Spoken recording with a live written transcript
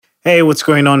Hey, what's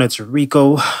going on? It's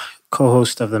Rico,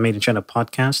 co-host of the Made in China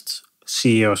podcast,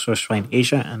 CEO of SourceFind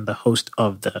Asia, and the host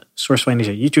of the SourceFind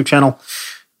Asia YouTube channel.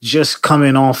 Just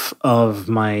coming off of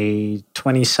my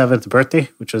 27th birthday,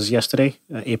 which was yesterday.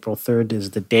 April 3rd is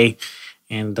the day,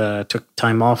 and took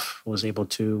time off. Was able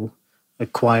to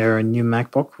acquire a new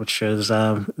MacBook, which is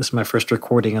this is my first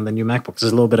recording on the new MacBook. This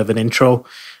is a little bit of an intro.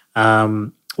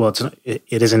 It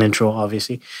is an intro,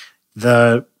 obviously.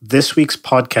 This week's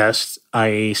podcast,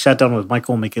 I sat down with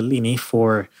Michael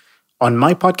Michelini on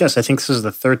my podcast. I think this is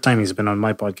the third time he's been on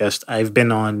my podcast. I've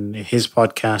been on his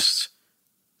podcast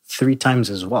 3 times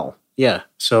as well. Yeah.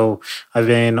 So I've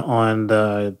been on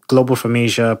the Global from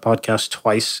Asia podcast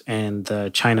twice and the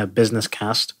China Business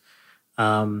Cast.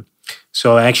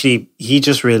 So actually, he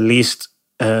just released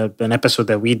an episode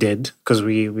that we did because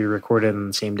we recorded on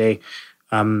the same day.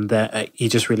 He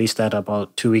just released that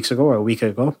about 2 weeks ago or a week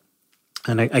ago.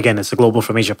 And again, it's the Global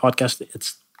from Asia podcast.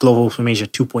 It's Global from Asia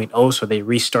 2.0, so they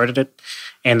restarted it.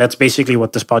 And that's basically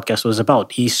what this podcast was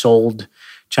about. He sold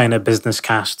China Business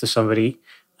Cast to somebody.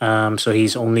 So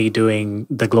he's only doing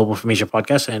the Global from Asia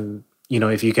podcast. And,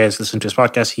 if you guys listen to his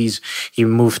podcast, he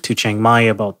moved to Chiang Mai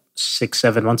about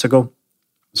 6-7 months ago.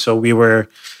 So we were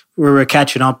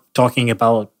catching up, talking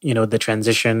about, the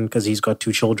transition, because he's got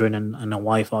 2 children and a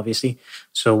wife, obviously.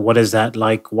 So what is that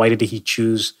like? Why did he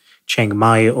choose Chiang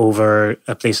Mai over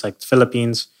a place like the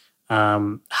Philippines?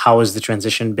 How has the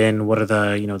transition been? What are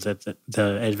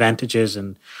the advantages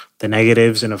and the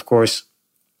negatives? And of course,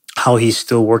 how he's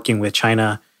still working with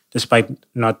China despite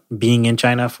not being in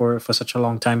China for such a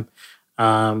long time.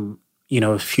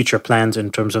 Future plans in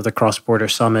terms of the cross-border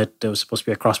summit. There was supposed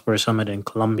to be a cross-border summit in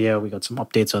Colombia. We got some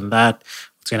updates on that.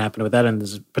 What's going to happen with that? And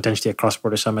there's potentially a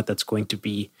cross-border summit that's going to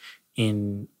be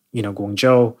in,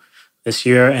 Guangzhou this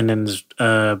year. And then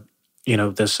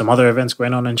there's some other events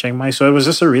going on in Chiang Mai. So it was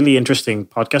just a really interesting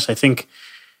podcast. I think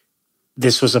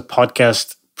this was a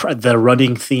podcast. The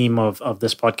running theme of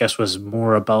this podcast was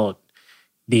more about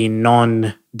the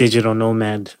non-digital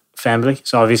nomad family.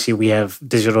 So obviously we have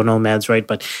digital nomads, right?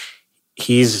 But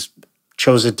he's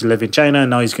chosen to live in China,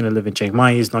 and now he's going to live in Chiang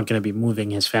Mai. He's not going to be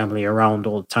moving his family around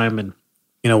all the time. And,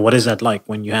 what is that like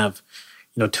when you have,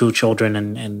 2 children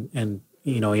and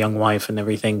a young wife and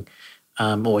everything,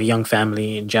 or a young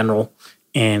family in general,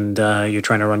 and you're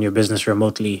trying to run your business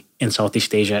remotely in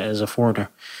Southeast Asia as a foreigner.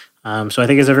 So I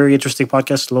think it's a very interesting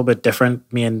podcast, a little bit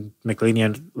different. Me and McLean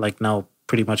are now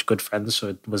pretty much good friends. So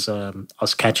it was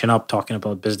us catching up, talking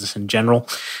about business in general.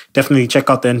 Definitely check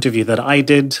out the interview that I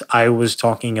did. I was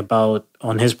talking about,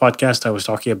 on his podcast, I was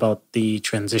talking about the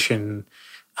transition,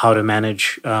 how to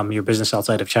manage your business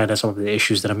outside of China, some of the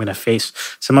issues that I'm going to face.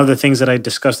 Some of the things that I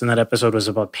discussed in that episode was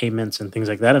about payments and things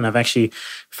like that. And I've actually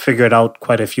figured out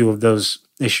quite a few of those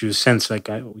issues since. We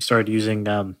started using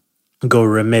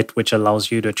GoRemit, which allows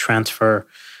you to transfer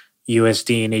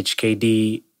USD and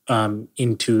HKD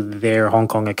into their Hong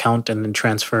Kong account and then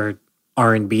transfer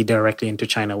RMB directly into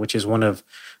China, which is one of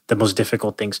the most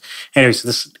difficult things. Anyways,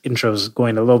 this intro is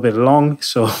going a little bit long.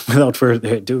 So without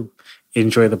further ado,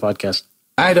 enjoy the podcast.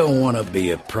 I don't want to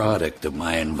be a product of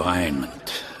my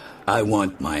environment. I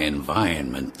want my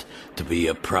environment to be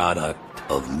a product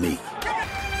of me.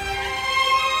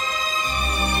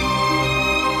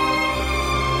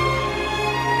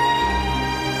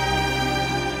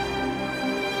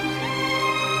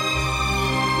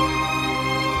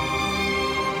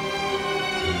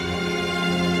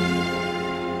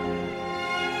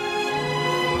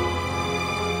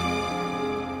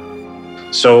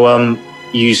 So,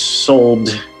 you sold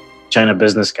China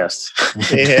Business Cast.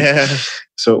 Yeah.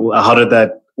 So how did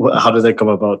that come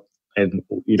about? And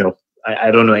I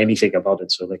don't know anything about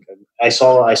it. So I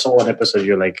saw one episode,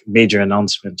 your major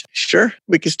announcement. Sure.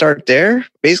 We could start there.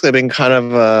 Basically, I've been kind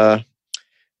of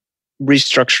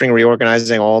restructuring,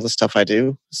 reorganizing all the stuff I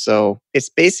do. So it's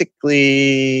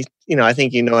basically, I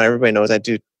think, everybody knows I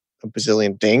do a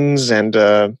bazillion things, and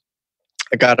I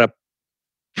got a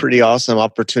pretty awesome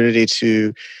opportunity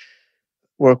to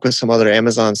work with some other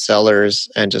Amazon sellers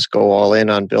and just go all in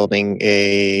on building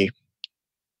a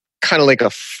kind of like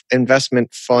a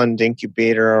investment fund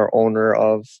incubator or owner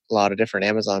of a lot of different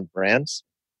Amazon brands.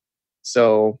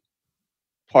 So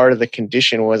part of the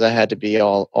condition was I had to be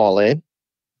all in,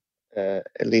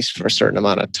 at least for a certain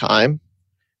amount of time,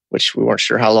 which we weren't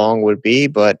sure how long would be,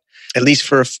 but at least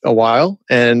for a while.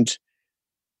 And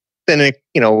then,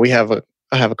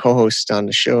 I have a co-host on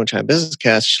the show in China Business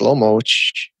Cast, Shlomo,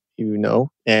 which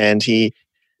and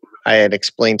I had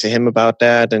explained to him about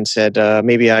that and said,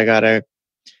 maybe I gotta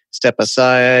step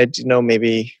aside,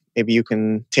 maybe you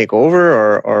can take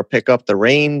over or pick up the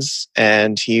reins.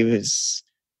 And he was,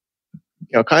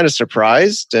 kind of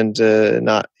surprised and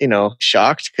not,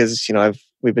 shocked because,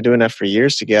 we've been doing that for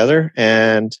years together.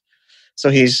 And so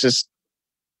he's just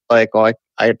like, well,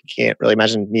 I can't really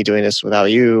imagine me doing this without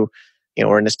you.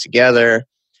 We're in this together.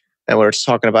 And we were just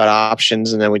talking about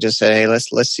options. And then we just said, hey,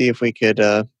 let's see if we could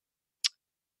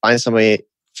find somebody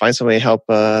to help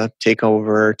take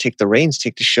the reins,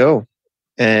 take the show.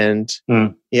 And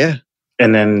yeah.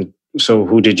 And then, so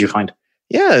who did you find?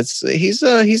 Yeah, he's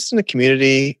in the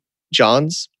community.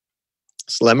 Johns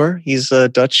Slemmer. He's a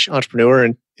Dutch entrepreneur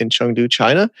in Chengdu,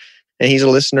 China, and he's a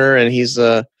listener. And he's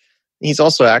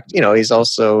also he's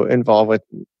also involved with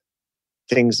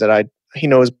things that he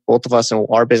knows both of us and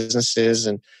our businesses,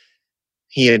 and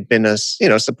he had been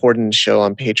supporting the show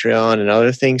on Patreon and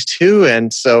other things too.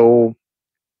 And so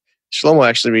Shlomo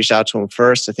actually reached out to him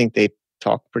first. I think they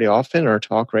talk pretty often or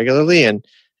talk regularly, and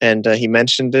he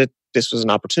mentioned it. This was an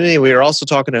opportunity. We were also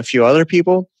talking to a few other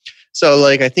people. So,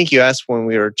 I think you asked when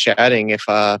we were chatting if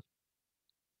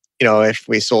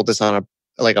we sold this on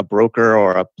a broker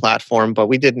or a platform, but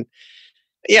we didn't.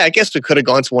 Yeah, I guess we could have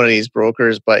gone to one of these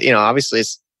brokers, but obviously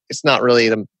it's not really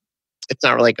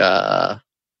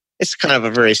it's kind of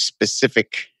a very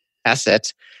specific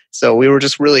asset. So we were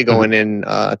just really going in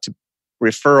to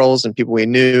referrals and people we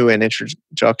knew and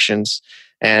introductions,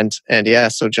 and yeah.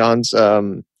 So John's.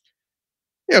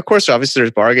 Of course, obviously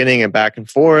there's bargaining and back and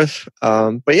forth.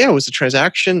 But yeah, it was a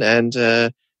transaction and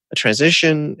a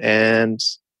transition, and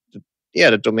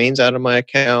the domain's out of my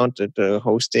account. The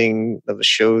hosting of the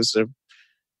shows have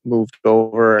moved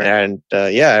over, and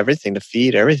everything, the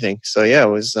feed, everything. So yeah, it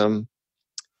was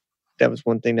that was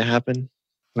one thing that happened.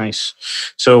 Nice.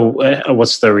 So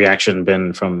what's the reaction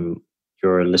been from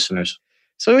your listeners?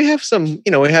 So we have some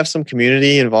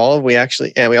community involved. We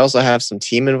also have some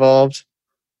team involved.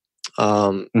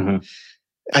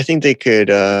 I think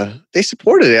they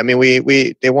supported it. I mean,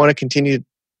 they want to continue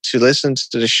to listen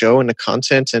to the show and the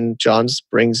content, and John's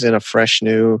brings in a fresh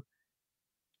new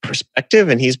perspective,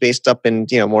 and he's based up in,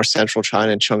 more central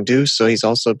China and Chengdu. So he's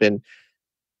also been,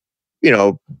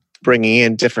 bringing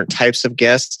in different types of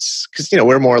guests because,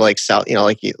 we're more like South,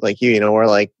 like you, we're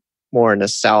like more in the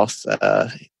South. A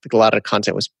lot of the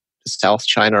content was South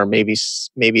China or maybe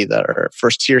the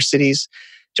first tier cities.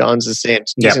 John's is saying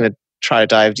he's going to try to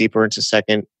dive deeper into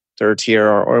second, third tier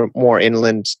or more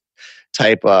inland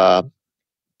type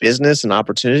business and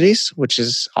opportunities, which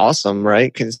is awesome,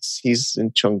 right? Because he's in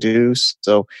Chengdu.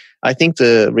 So I think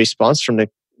the response from the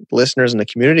listeners in the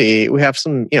community, we have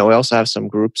some, we also have some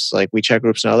groups like WeChat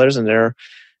groups and others, and they're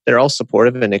all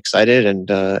supportive and excited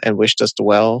and wished us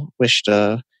well, wished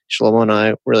Shlomo and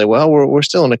I really well. We're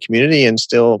still in a community and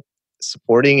still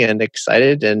supporting and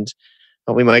excited, and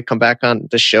we might come back on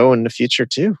the show in the future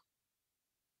too.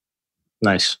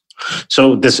 Nice.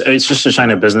 So it's just a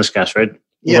China Business Cast, right?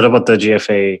 Yeah. What about the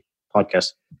GFA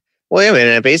podcast? Well, yeah,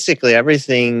 man. Basically,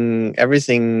 everything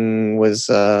was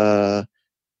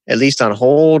at least on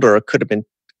hold, or could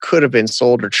have been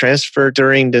sold or transferred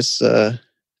during this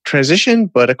transition.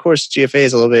 But of course, GFA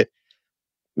is a little bit,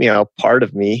 part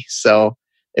of me. So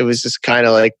it was just kind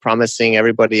of like promising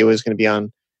everybody it was going to be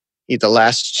on the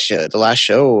last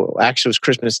show. Actually, it was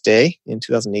Christmas Day in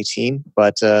 2018,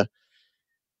 but.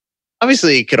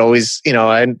 Obviously, it could always,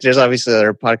 and there's obviously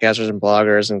other podcasters and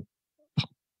bloggers and,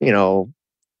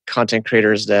 content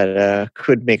creators that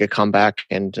could make a comeback.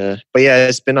 And but yeah,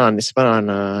 it's been on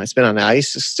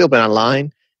ice. It's still been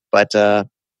online, but I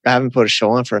haven't put a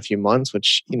show on for a few months,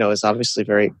 which is obviously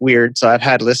very weird. So I've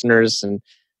had listeners and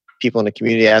people in the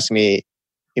community ask me,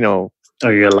 are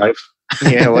you alive?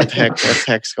 Yeah, what the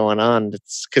heck's going on?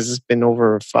 It's because it's been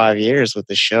over 5 years with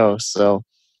the show. So,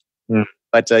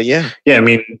 but yeah. I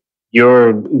mean.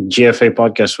 Your GFA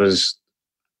podcast was,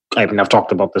 I've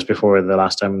talked about this before the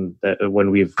last time when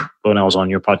I was on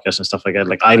your podcast and stuff like that.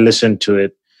 Like I listened to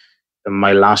it in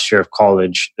my last year of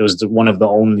college. It was one of the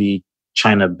only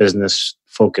China business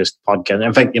focused podcasts.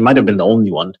 In fact, it might have been the only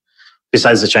one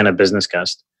besides the China Business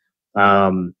Cast.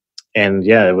 And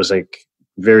yeah, it was like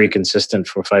very consistent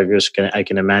for 5 years. I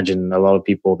can imagine a lot of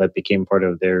people that became part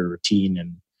of their routine,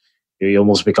 and you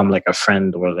almost become like a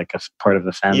friend or like a part of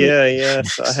the family. Yeah.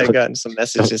 So I had gotten some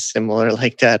messages similar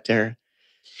like that there.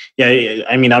 Yeah,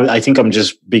 I mean, I think I'm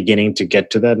just beginning to get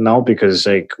to that now because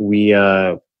like we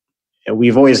had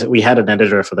an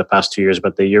editor for the past 2 years,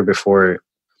 but the year before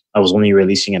I was only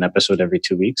releasing an episode every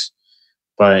 2 weeks.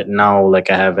 But now like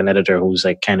I have an editor who's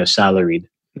like kind of salaried,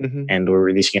 and we're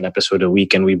releasing an episode a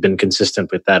week, and we've been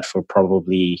consistent with that for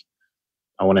probably,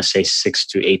 I want to say 6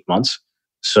 to 8 months.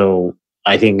 So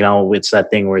I think now it's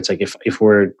that thing where it's like if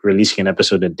we're releasing an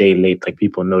episode a day late, like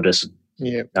people notice.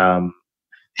 Yeah.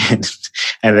 and,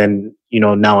 and then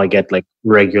now I get like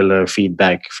regular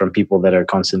feedback from people that are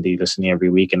constantly listening every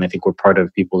week, and I think we're part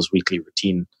of people's weekly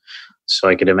routine. So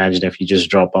I could imagine if you just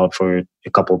drop out for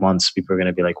a couple of months, people are going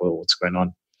to be like, "Well, what's going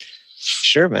on?"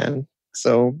 Sure, man.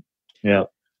 So Yeah.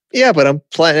 but I'm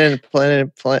planning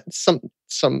some.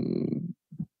 I'm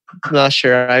not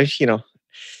sure.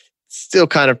 Still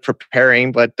kind of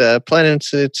preparing, but planning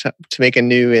to make a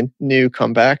new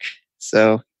comeback.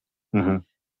 So Mm-hmm.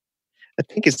 I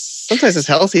think sometimes it's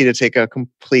healthy to take a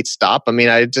complete stop. I mean,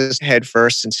 I just head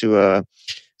first into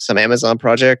some Amazon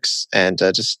projects and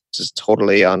just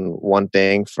totally on one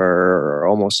thing for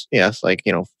almost it's like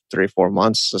 3-4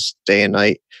 months, just day and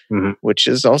night, Mm-hmm. which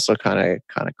is also kind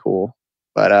of cool.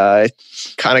 But I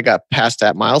kind of got past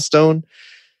that milestone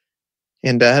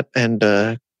in that,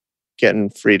 and getting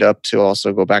freed up to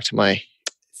also go back to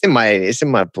it's in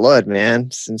my blood,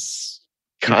 man, since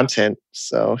content.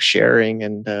 So sharing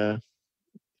and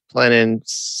planning,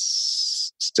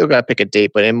 still got to pick a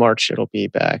date, but in March it'll be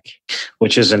back.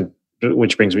 Which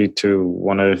brings me to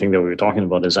one other thing that we were talking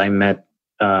about is I met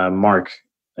Mark,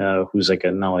 who's like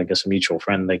now I guess a mutual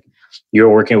friend. Like you're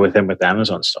working with him with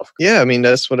Amazon stuff. Yeah, I mean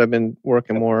that's what I've been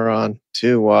working more on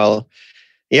too.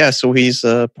 So he's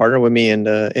a partner with me in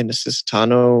the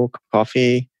Sisitano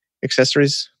coffee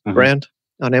accessories brand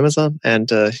on Amazon, and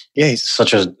he's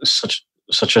such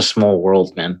a small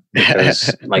world, man.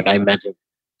 Because like I met him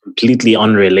completely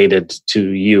unrelated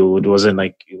to you. It wasn't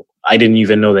like I didn't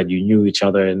even know that you knew each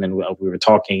other, and then we were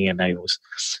talking, and I was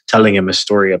telling him a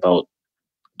story about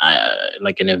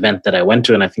like an event that I went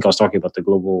to, and I think I was talking about the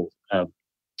Global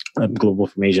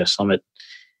from Asia Summit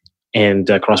and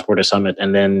Cross-Border Summit,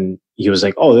 and then he was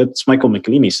like, "Oh, that's Michael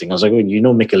Michelini's thing." I was like, "Oh, you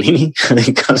know Michelini?"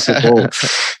 Because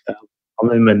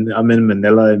I'm in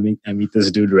Manila. I meet this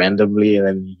dude randomly, and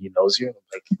then he knows you. I'm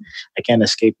like, I can't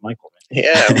escape Michael, man.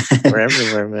 Yeah, we're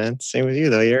everywhere, man. Same with you,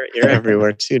 though. You're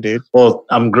everywhere too, dude. Well,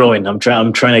 I'm growing. I'm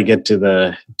trying to get to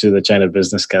the China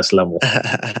Business Cast level.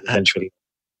 Eventually,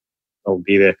 I'll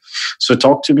be there. So,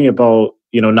 talk to me about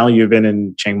now you've been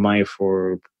in Chiang Mai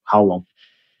for how long?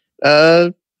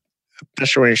 I'm not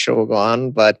sure when your show will go on,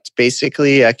 but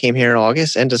basically, I came here in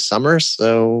August, end of summer,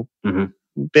 so a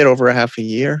bit over a half a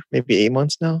year, maybe 8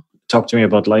 months now. Talk to me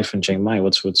about life in Chiang Mai.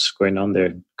 What's going on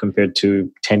there compared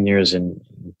to 10 years in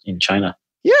China?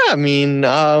 Yeah, I mean,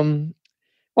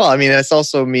 that's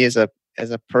also me as a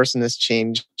person that's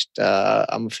changed.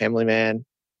 I'm a family man.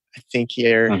 I think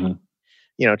here,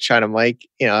 China Mike,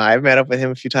 I've met up with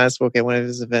him a few times, spoke at one of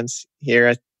his events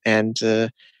here, and I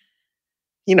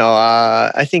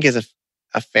think as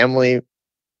a family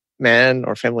man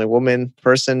or family woman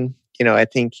person, I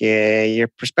think your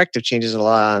perspective changes a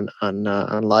lot on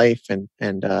life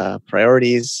and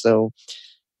priorities. So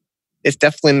it's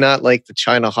definitely not like the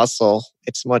China hustle.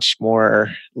 It's much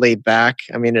more laid back.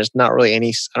 I mean, there's not really I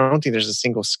don't think there's a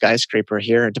single skyscraper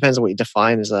here. It depends on what you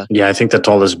define as a. Yeah, I think the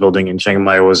tallest building in Chiang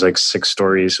Mai was like 6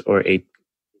 stories or 8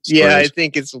 stories. Yeah, I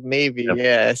think it's maybe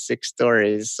 6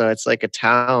 stories. So it's like a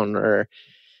town. Or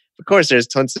of course, there's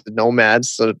tons of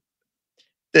nomads. So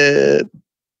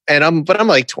I'm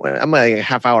like a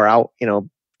half hour out,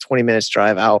 20 minutes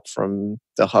drive out from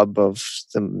the hub of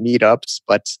the meetups,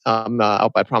 but I'm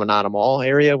out by Promenade Mall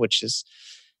area, which is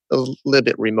a little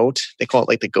bit remote. They call it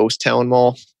like the ghost town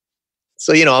mall.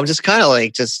 So, I'm just kind of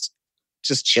like just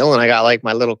chilling. I got like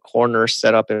my little corner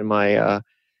set up in my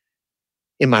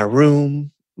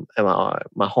room, in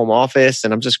my home office,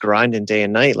 and I'm just grinding day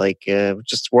and night, like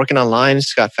just working online.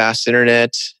 Just got fast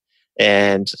internet,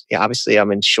 and obviously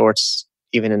I'm in shorts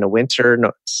even in the winter.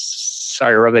 No,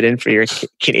 sorry to rub it in for your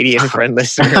Canadian friend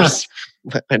listeners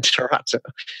in Toronto,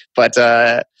 but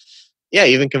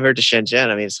even compared to Shenzhen,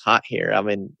 I mean it's hot here. I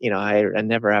mean, I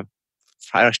haven't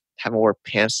worn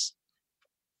pants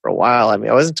for a while. I mean,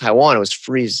 I was in Taiwan; it was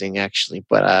freezing actually,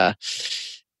 but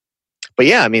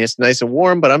yeah, I mean it's nice and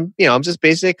warm. But I'm just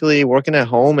basically working at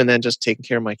home and then just taking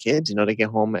care of my kids. They get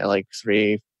home at like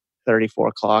 3:30, 4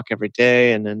 o'clock every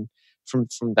day, and then from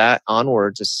that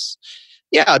onwards,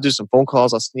 I'll do some phone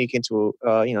calls. I'll sneak into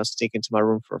my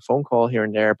room for a phone call here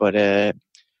and there. But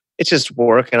it's just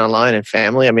work and online and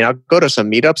family. I mean, I'll go to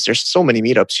some meetups. There's so many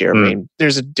meetups here. I mean,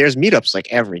 there's meetups like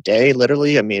every day,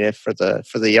 literally. I mean, for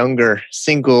the younger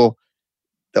single,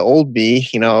 the old me,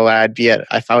 I'd be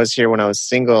if I was here when I was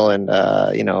single and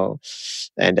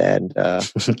and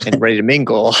ready to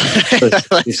mingle.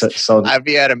 So I'd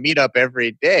be at a meetup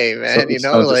every day, man. You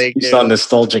sound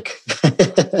nostalgic.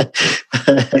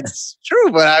 It's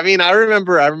true, but I mean, I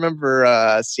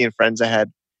remember seeing friends that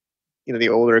had, the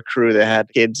older crew that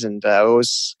had kids, and it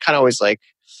was kind of always like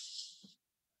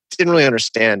didn't really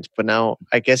understand, but now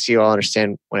I guess you all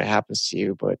understand when it happens to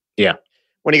you. But Yeah.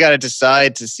 when you got to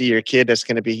decide to see your kid that's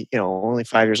going to be, only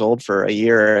 5 years old for a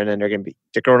year, and then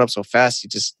they're growing up so fast, you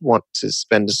just want to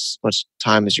spend as much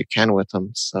time as you can with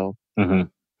them. So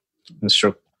That's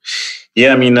true.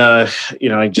 Yeah, I mean, I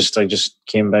just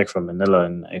came back from Manila,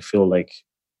 and I feel like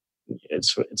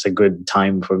it's a good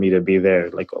time for me to be there.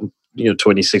 Like,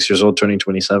 26 years old, turning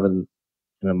 27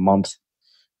 in a month.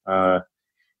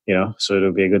 So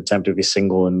it'll be a good time to be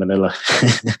single in Manila,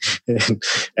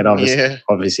 and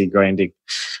obviously grinding.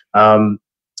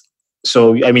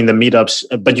 So I mean the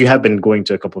meetups, but you have been going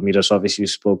to a couple of meetups. Obviously, you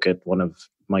spoke at one of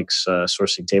Mike's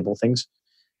sourcing table things.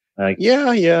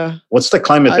 Yeah. What's the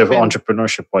climate of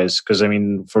entrepreneurship wise? Because I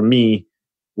mean, for me,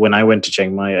 when I went to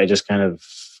Chiang Mai, I just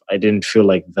I didn't feel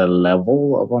like the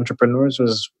level of entrepreneurs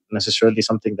was necessarily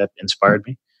something that inspired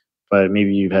me. But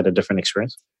maybe you've had a different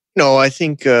experience. No, I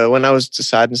think when I was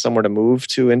deciding somewhere to move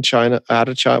to out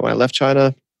of China, when I left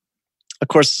China, of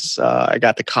course, I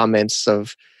got the comments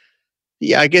of,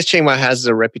 I guess Chiang Mai has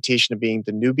a reputation of being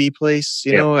the newbie place.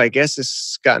 You know, I guess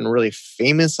it's gotten really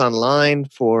famous online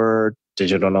for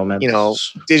digital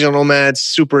nomads. Digital nomads,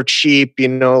 super cheap.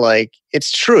 Like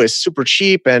it's true, it's super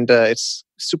cheap and it's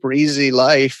super easy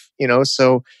life.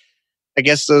 So I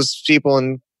guess those people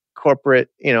in corporate,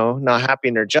 not happy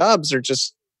in their jobs are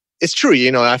just. It's true,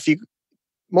 if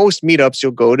most meetups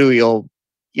you'll go to,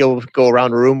 you'll go around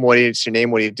the room. What's your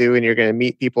name? What do you do? And you're going to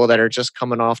meet people that are just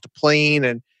coming off the plane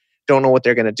and don't know what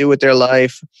they're going to do with their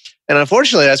life. And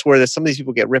unfortunately, that's where some of these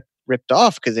people get ripped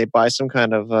off because they buy some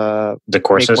kind of the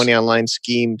courses, make money online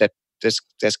scheme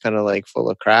that's kind of like full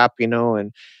of crap,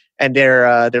 and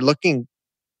they're looking.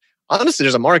 Honestly,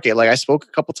 there's a market. Like I spoke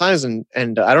a couple times, and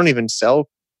I don't even sell.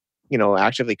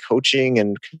 Actively coaching,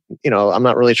 and I'm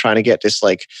not really trying to get this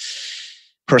like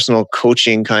personal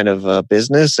coaching kind of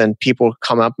business. And people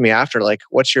come up to me after, like,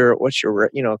 what's your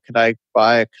could I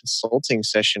buy a consulting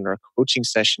session or a coaching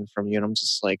session from you? And I'm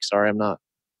just like, sorry, I'm not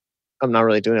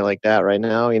really doing it like that right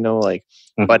now.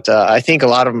 But I think a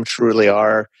lot of them truly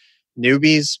are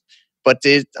newbies. But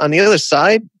on the other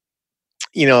side,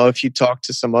 if you talk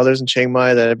to some others in Chiang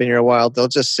Mai that have been here a while, they'll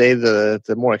just say the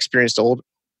more experienced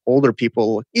older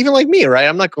people, even like me, right?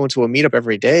 I'm not going to a meetup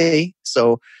every day.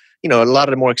 So, a lot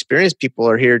of the more experienced people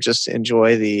are here just to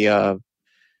enjoy the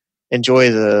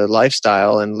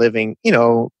lifestyle and living,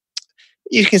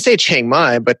 you can say Chiang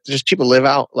Mai, but there's people live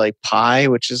out like Pai,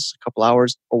 which is a couple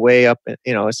hours away up.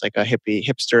 It's like a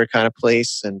hipster kind of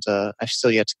place. And I've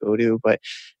still yet to go to, but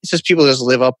it's just people just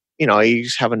live up, you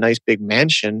just have a nice big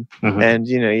mansion and,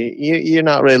 you're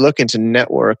not really looking to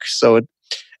network. So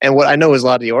and what I know is a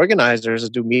lot of the organizers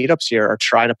that do meetups here are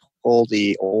trying to pull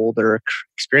the older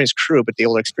experienced crew, but the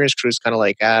older experienced crew is kind of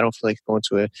like, I don't feel like going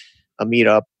to a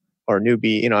meetup or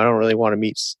newbie. I don't really want to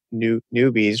meet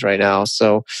newbies right now.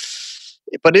 So,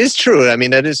 but it is true. I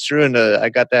mean, that is true. And I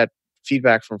got that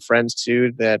feedback from friends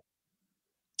too, that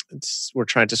were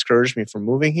trying to discourage me from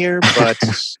moving here. But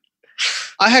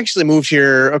I actually moved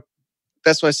here.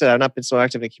 That's why I said I've not been so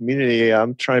active in the community.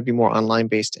 I'm trying to be more online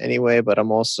based anyway, but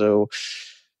I'm also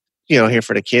here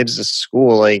for the kids at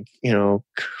school. Like,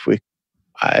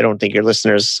 I don't think your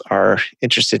listeners are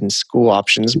interested in school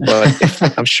options,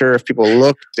 but I'm sure if people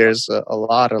look, there's a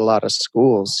lot of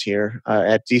schools here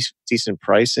at decent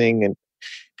pricing. And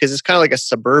because it's kind of like a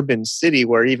suburban city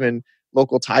where even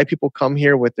local Thai people come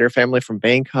here with their family from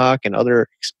Bangkok and other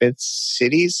expensive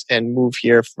cities and move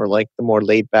here for like the more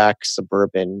laid back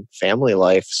suburban family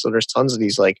life. So there's tons of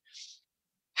these like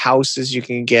houses you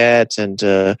can get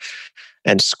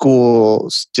and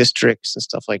schools, districts, and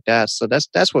stuff like that. So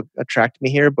that's what attracted me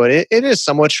here. But it is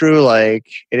somewhat true. Like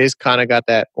it is kind of got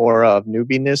that aura of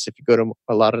newbiness. If you go to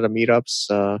a lot of the meetups,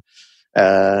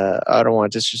 I don't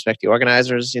want to disrespect the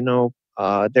organizers.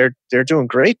 They're doing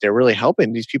great. They're really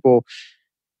helping these people.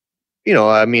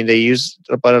 I mean, they use,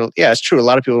 but yeah, it's true. A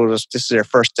lot of people this is their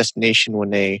first destination when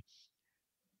they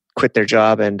quit their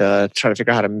job and try to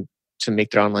figure out how to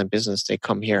make their online business. They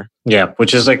come here. Yeah,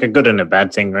 which is like a good and a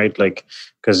bad thing, right? Like,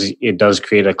 because it does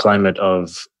create a climate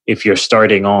of, if you're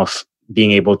starting off,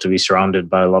 being able to be surrounded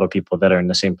by a lot of people that are in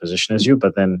the same position as you.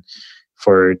 But then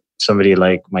for somebody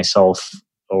like myself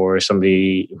or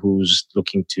somebody who's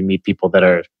looking to meet people that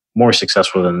are more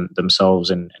successful than themselves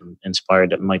and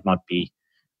inspired, it might not be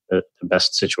the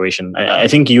best situation. I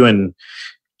think you and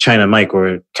China Mike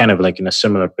were kind of like in a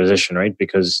similar position, right?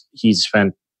 Because he's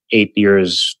spent 8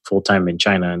 years full time in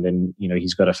China, and then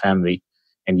he's got a family,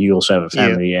 and you also have a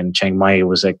family. And Chiang Mai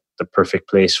was like the perfect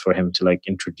place for him to like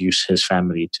introduce his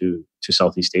family to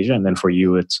Southeast Asia, and then for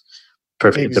you, it's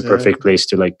perfect. Exactly. The perfect place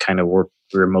to like kind of work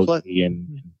remotely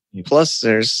and Plus,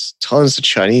 there's tons of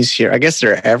Chinese here. I guess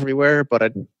they're everywhere,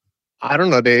 but I don't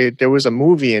know. There was a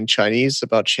movie in Chinese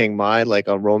about Chiang Mai, like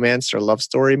a romance or love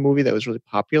story movie that was really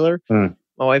popular. Mm.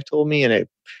 My wife told me, and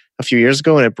a few years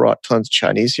ago, and it brought tons of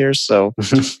Chinese here. So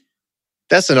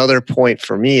that's another point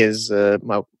for me is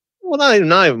not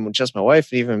even just my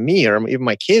wife, even me or even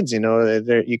my kids. You know,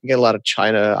 you can get a lot of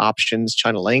China options,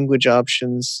 China language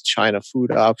options, China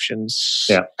food options.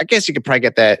 Yeah. I guess you could probably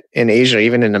get that in Asia,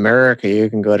 even in America. You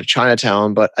can go to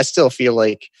Chinatown, but I still feel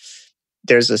like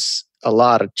there's a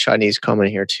lot of Chinese coming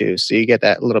here too, so you get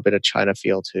that little bit of China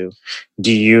feel too.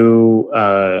 Did you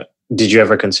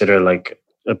ever consider like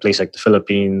a place like the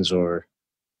Philippines or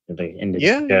like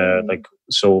Indonesia? Yeah. Like,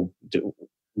 so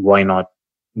why not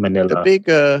Manila?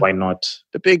 Why not?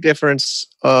 The big difference.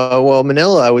 Well,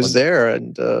 Manila, I was there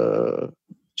in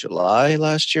July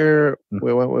last year. Mm.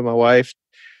 We went with my wife.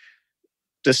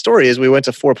 The story is we went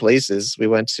to 4 places. We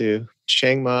went to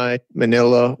Chiang Mai,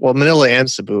 Manila. Well, Manila and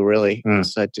Cebu, really.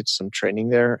 So I did some training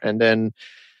there, and then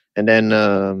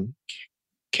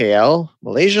KL,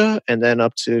 Malaysia, and then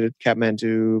up to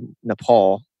Kathmandu,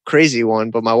 Nepal. Crazy one,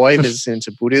 but my wife is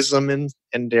into Buddhism, and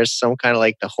there's some kind of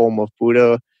like the home of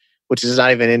Buddha, which is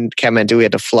not even in Kathmandu. We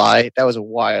had to fly. That was a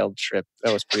wild trip.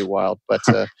 That was pretty wild. But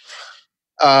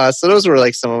so those were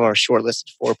like some of our shortlisted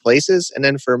 4 places. And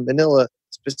then for Manila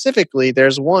specifically,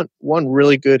 there's one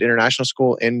really good international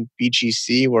school in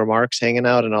BGC where Mark's hanging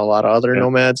out and a lot of other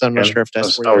nomads. I'm not sure if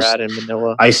that's where you're at in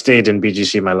Manila. I stayed in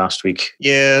BGC my last week.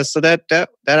 Yeah, so that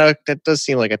does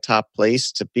seem like a top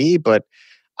place to be. But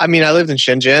I mean, I lived in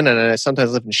Shenzhen and I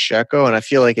sometimes live in Shekou, and I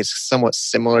feel like it's somewhat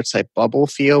similar type bubble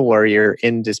feel where you're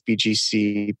in this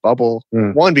BGC bubble.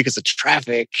 One, because of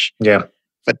traffic. Yeah.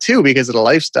 But 2, because of the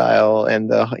lifestyle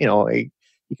and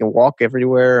you can walk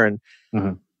everywhere. And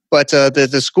but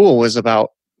the school was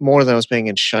about more than I was paying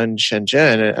in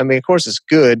Shenzhen. I mean, of course, it's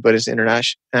good, but it's an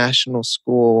international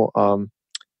school.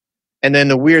 And then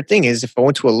the weird thing is, if I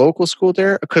went to a local school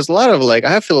there, because a lot of I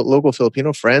have local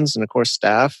Filipino friends and of course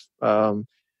staff,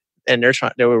 and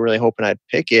they were really hoping I'd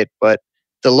pick it. But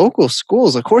the local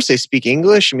schools, of course, they speak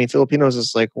English. I mean, Filipinos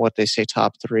is like what they say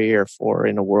top 3 or 4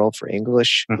 in the world for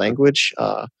English language,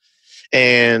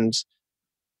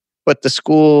 but the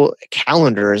school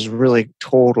calendar is really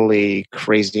totally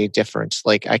crazy different.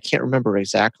 Like, I can't remember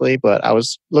exactly, but I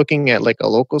was looking at like a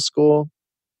local school,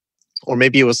 or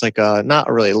maybe it was like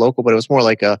not really local, but it was more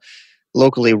like a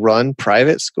locally run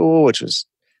private school, which was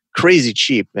crazy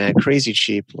cheap, man. Crazy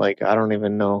cheap. Like, I don't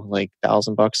even know, like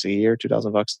 $1,000 a year,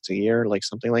 $2,000 a year, like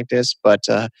something like this. But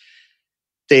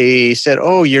they said,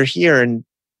 oh, you're here and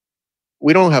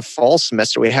we don't have fall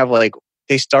semester. We have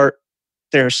they start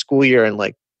their school year in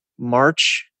like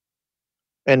March,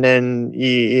 and then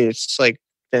it's like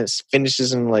then it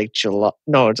finishes in like July.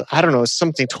 No, I don't know. It's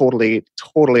something totally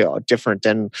different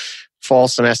than fall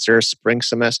semester, spring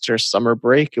semester, summer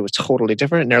break. It was totally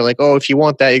different. And they're like, oh, if you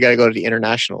want that, you got to go to the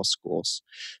international schools,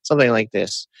 something like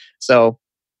this. So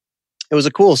it was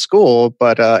a cool school,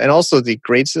 but and also the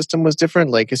grade system was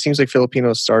different. Like, it seems like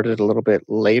Filipinos started a little bit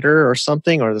later or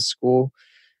something, or the school,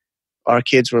 our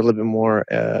kids were a little bit more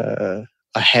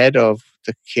ahead of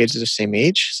the kids of the same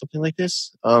age, something like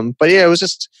this. But yeah, it was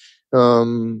just,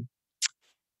 and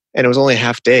it was only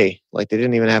half day. Like, they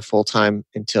didn't even have full time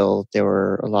until they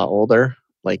were a lot older.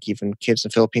 Like, even kids in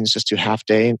the Philippines just do half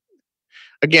day.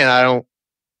 Again, I don't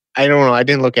know. I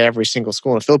didn't look at every single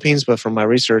school in the Philippines, but from my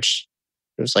research,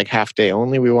 it was like half day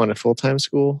only. We wanted full time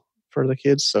school for the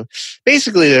kids. So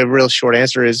basically, the real short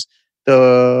answer is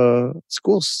the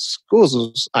schools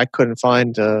I couldn't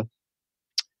find.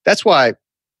 That's why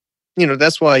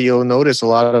you'll notice a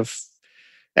lot of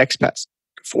expats,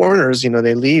 foreigners,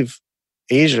 they leave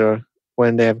Asia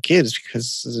when they have kids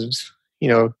because,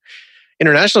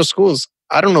 international schools,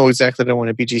 I don't know exactly the one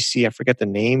at BGC. I forget the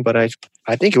name, but I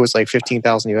think it was like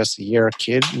 15,000 US a year a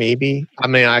kid, maybe. I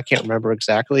mean, I can't remember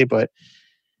exactly, but,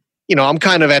 I'm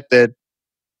kind of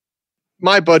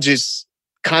my budget's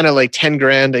kind of like 10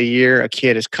 grand a year a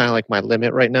kid is kind of like my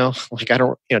limit right now. Like, I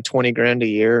don't, 20 grand a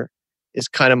year is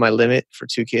kind of my limit for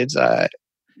 2 kids.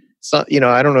 So,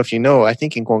 I don't know if you know, I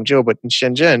think in Guangzhou, but in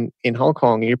Shenzhen, in Hong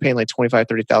Kong, you're paying like 25,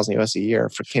 30,000 US a year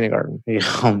for kindergarten. Yeah,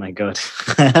 oh my God.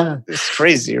 It's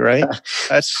crazy, right?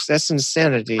 That's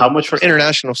insanity. How much for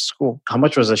international school? How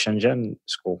much was a Shenzhen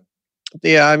school?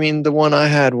 Yeah, I mean, the one I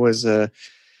had was a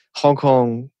Hong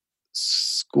Kong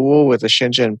school with a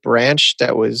Shenzhen branch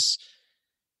that was,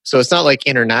 so it's not like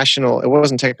international. It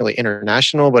wasn't technically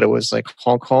international, but it was like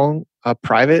Hong Kong, a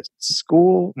private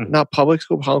school, not public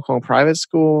school, Hong Kong private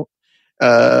school,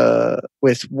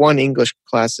 with 1 English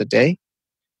class a day.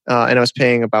 And I was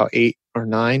paying about 8 or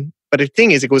 9 but the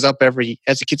thing is, it goes up as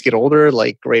the kids get older.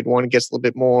 Like grade 1 gets a little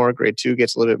bit more, grade 2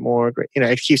 gets a little bit more.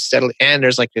 It keeps steadily, and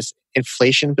there's like this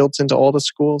inflation built into all the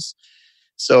schools.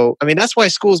 So I mean, that's why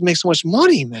schools make so much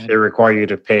money, man. They require you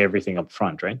to pay everything up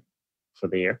front, right, for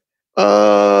the year?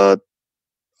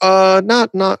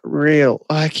 Not real.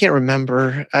 I can't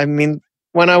remember. I mean,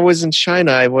 when I was in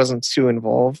China, I wasn't too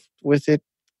involved with it.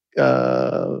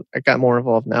 I got more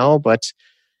involved now, but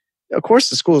of course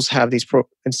the schools have these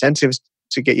incentives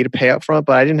to get you to pay up front,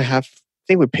 but I didn't have, I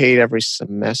think we paid every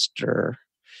semester.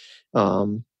 Or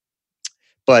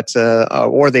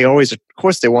they always, of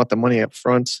course they want the money up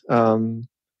front.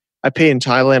 I pay in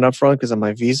Thailand up front because of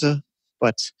my visa,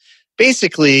 but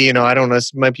basically, I don't know,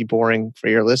 this might be boring for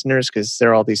your listeners because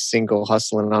they're all these single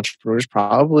hustling entrepreneurs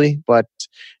probably, but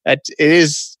it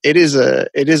is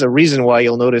a reason why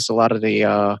you'll notice a lot of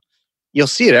the, you'll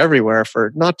see it everywhere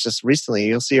for not just recently,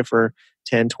 you'll see it for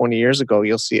 10, 20 years ago,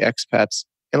 you'll see expats,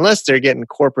 unless they're getting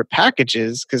corporate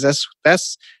packages, because it's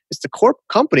the corp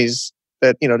companies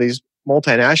that, these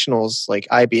multinationals like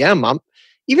IBM,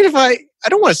 even if I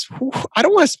don't want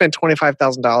to spend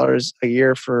 $25,000 a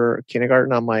year for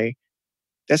kindergarten on my,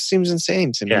 that seems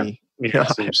insane to me. Yeah,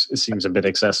 it seems a bit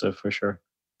excessive for sure.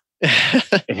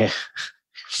 Yeah.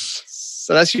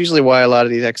 So that's usually why a lot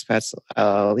of these expats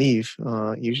leave.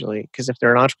 Usually, because if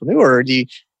they're an entrepreneur, you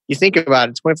think about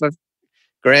it,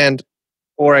 $25,000,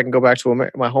 or I can go back to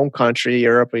my home country,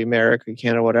 Europe, America,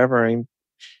 Canada, whatever. I mean,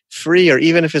 free, or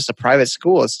even if it's a private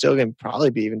school, it's still going to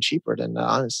probably be even cheaper than that,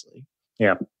 honestly.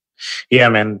 Yeah,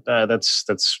 man, that's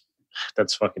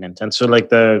fucking intense. So, like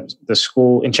the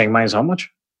school in Chiang Mai is how much?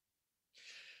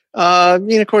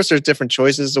 Of course, there's different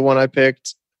choices. The one I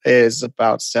picked is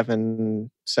about $7,000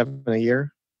 a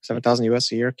year,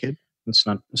 $7,000 a year, kid. It's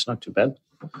not too bad.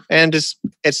 And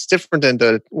it's different than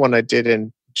the one I did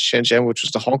in Shenzhen, which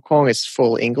was the Hong Kong. It's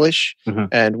full English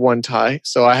and one Thai.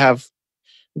 So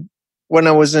when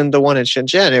I was in the one in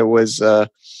Shenzhen, it was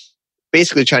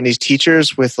basically Chinese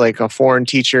teachers with like a foreign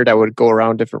teacher that would go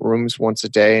around different rooms once a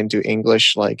day and do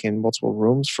English like in multiple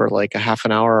rooms for like a half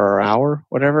an hour or an hour,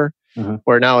 whatever.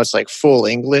 Where now it's like full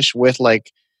English with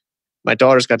like, my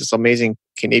daughter's got this amazing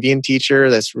Canadian teacher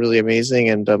that's really amazing,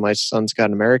 and my son's got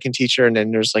an American teacher, and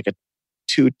then there's like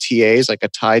two TAs, like a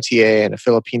Thai TA and a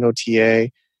Filipino TA,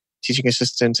 teaching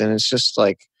assistant, and it's just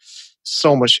like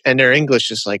so much, and their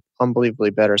English is like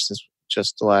unbelievably better since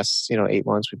just the last 8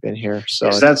 months we've been here. So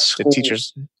is that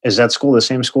school the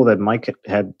same school that Mike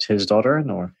had his daughter in,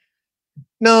 or?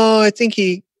 No, I think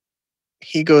he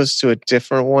goes to a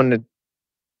different one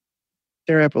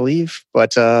there, I believe.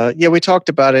 But we talked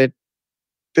about it.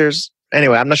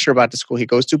 Anyway, I'm not sure about the school he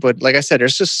goes to, but like I said,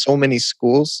 there's just so many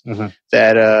schools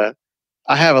that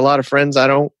I have a lot of friends. I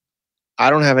don't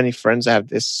have any friends that have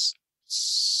this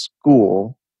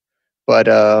school, but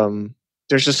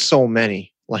there's just so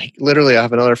many. Like literally, I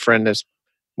have another friend that's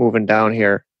moving down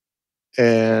here,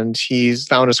 and he's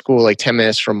found a school like 10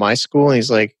 minutes from my school, and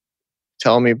he's like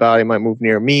telling me about it. He might move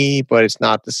near me, but it's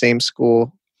not the same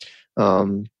school.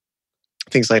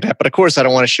 Things like that. But of course, I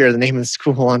don't want to share the name of the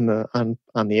school on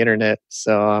the internet,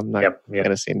 so I'm not going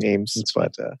to say names.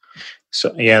 But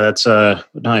so yeah, that's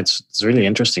it's really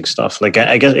interesting stuff. Like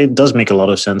I guess it does make a lot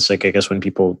of sense. Like I guess when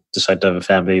people decide to have a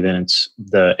family, then it's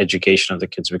the education of the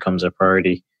kids becomes a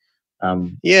priority. I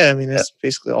mean that's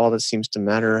basically all that seems to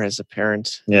matter as a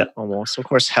parent. Yeah, almost. Of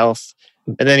course, health,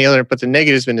 and then but the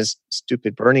negative has been this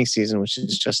stupid burning season, which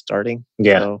is just starting.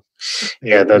 Yeah, so,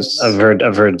 I've heard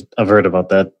about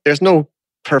that. There's no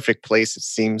perfect place, it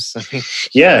seems. I mean,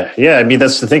 yeah. I mean,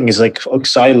 that's the thing. Is like,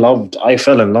 I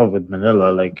fell in love with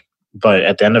Manila. Like, but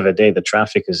at the end of the day, the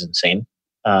traffic is insane.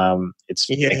 It's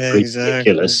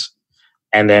ridiculous.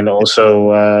 And then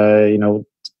also,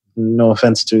 no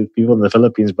offense to people in the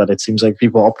Philippines, but it seems like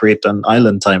people operate on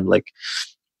island time. Like,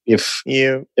 if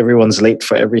everyone's late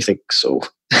for everything, so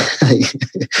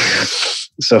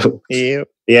so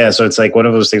it's like one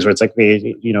of those things where it's like,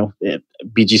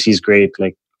 BGC is great.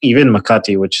 Like even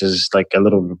Makati, which is like a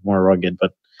little bit more rugged,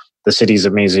 but the city is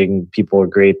amazing. People are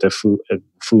great. The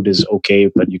food is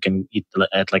okay, but you can eat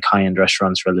at like high-end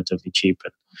restaurants relatively cheap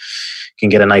and can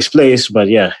get a nice place. But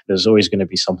yeah, there's always going to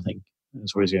be something.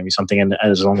 And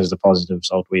as long as the positives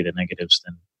outweigh the negatives,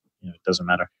 then it doesn't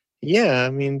matter. Yeah,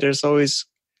 I mean, there's always.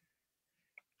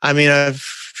 I mean,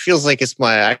 feels like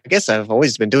I guess I've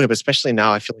always been doing it, but especially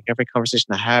now, I feel like every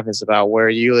conversation I have is about where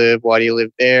you live, why do you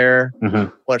live there,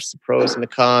 what's the pros and the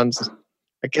cons.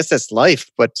 I guess that's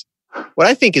life. But what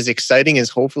I think is exciting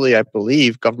is hopefully, I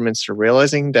believe governments are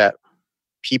realizing that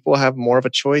people have more of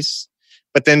a choice.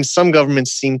 But then some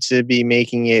governments seem to be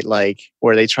making it like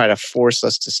where they try to force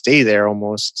us to stay there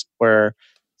almost, where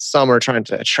some are trying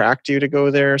to attract you to go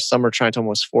there. Some are trying to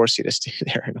almost force you to stay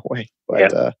there in a way.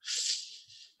 But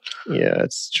yeah,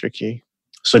 it's tricky.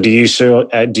 So do you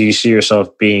see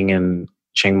yourself being in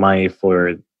Chiang Mai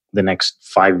for the next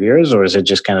 5 years, or is it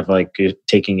just kind of like you're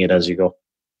taking it as you go?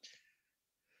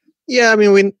 Yeah, I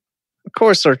mean, we of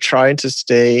course are trying to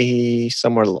stay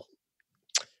somewhere.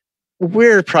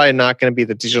 We're probably not going to be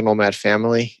the digital nomad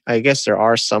family. I guess there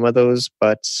are some of those,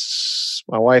 but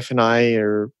my wife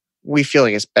and we feel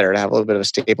like it's better to have a little bit of a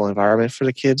stable environment for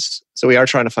the kids. So we are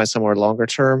trying to find somewhere longer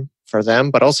term for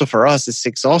them, but also for us, it's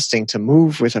exhausting to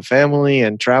move with a family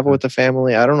and travel with the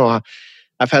family. I don't know.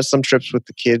 I've had some trips with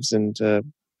the kids, and so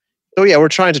yeah, we're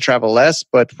trying to travel less,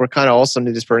 but we're kind of also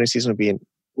knew this burning season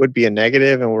would be a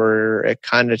negative, and we're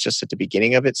kind of just at the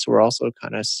beginning of it. So we're also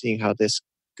kind of seeing how this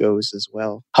goes as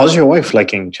well. How's your wife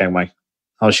liking Chiang Mai?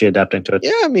 How's she adapting to it?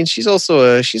 Yeah, I mean, she's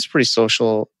also she's pretty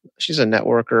social. She's a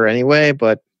networker anyway,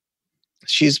 but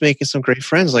she's making some great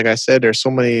friends. Like I said, there's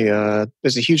so many.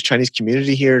 There's a huge Chinese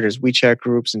community here. There's WeChat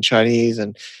groups in Chinese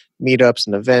and meetups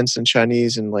and events in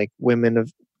Chinese and like women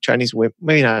of Chinese women.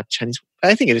 Maybe not Chinese.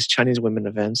 I think it is Chinese women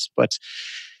events, but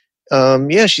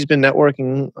yeah, she's been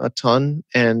networking a ton.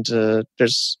 And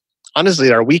there's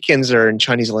honestly, our weekends are in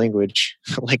Chinese language.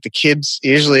 Like the kids,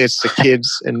 usually it's the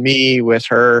kids and me with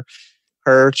her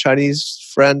Chinese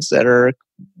friends that are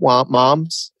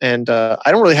moms. And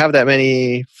I don't really have that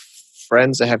many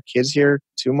friends that have kids here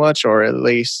too much, or at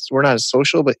least we're not as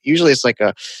social, but usually it's like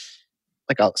a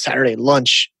Saturday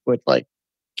lunch with like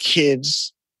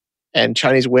kids and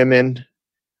Chinese women.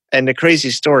 And the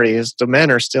crazy story is the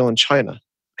men are still in China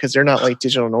because they're not like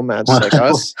digital nomads like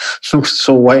us.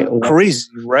 So why? Crazy,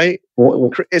 right?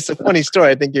 It's a funny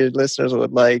story. I think your listeners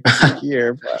would like to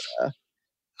hear. But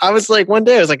I was like, one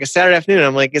day, it was like a Saturday afternoon.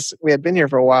 I'm like, we had been here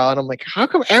for a while. And I'm like, how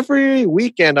come every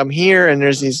weekend I'm here and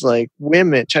there's these like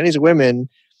women, Chinese women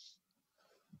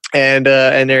and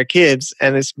their kids,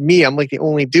 and it's me. I'm like the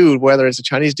only dude, whether it's a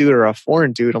Chinese dude or a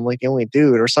foreign dude. I'm like the only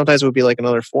dude. Or sometimes it would be like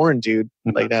another foreign dude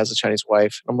like that has a Chinese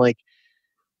wife. I'm like,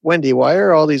 Wendy, why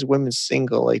are all these women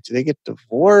single? Like, do they get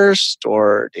divorced,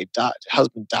 or they die,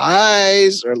 husband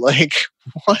dies, or like,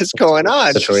 what is going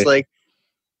on?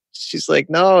 She's like,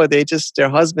 no, their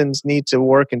husbands need to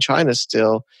work in China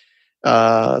still,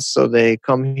 so they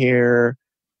come here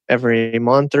every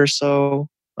month or so.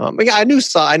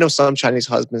 I know some Chinese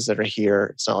husbands that are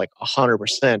here. It's not like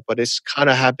 100%, but it's kind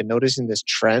of have been noticing this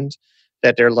trend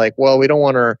that they're like, well, we don't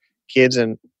want our kids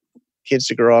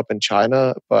to grow up in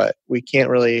China, but we can't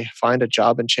really find a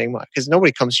job in Chiang Mai because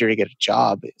nobody comes here to get a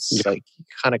job. It's like you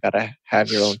kind of got to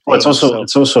have your own thing. Well,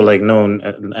 it's also like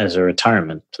known as a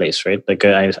retirement place, right? Like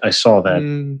I saw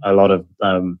that a lot of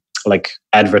like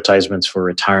advertisements for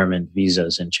retirement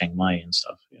visas in Chiang Mai and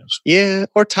stuff. Yeah,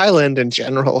 or Thailand in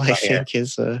general. I think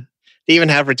is they even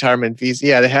have retirement visas.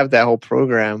 Yeah, they have that whole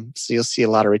program, so you'll see a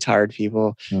lot of retired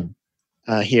people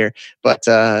here. But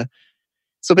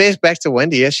so back to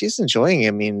Wendy, yeah, she's enjoying it.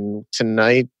 I mean,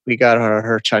 tonight we got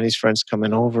her Chinese friends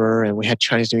coming over, and we had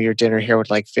Chinese New Year dinner here with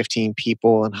like 15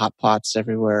 people and hot pots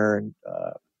everywhere, and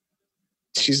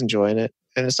she's enjoying it.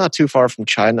 And it's not too far from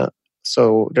China,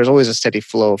 so there's always a steady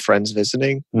flow of friends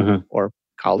visiting or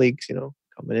colleagues,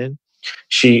 coming in.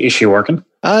 Is she working?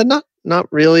 Not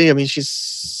really. I mean,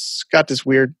 she's got this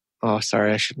weird. Oh,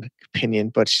 sorry, I shouldn't opinion,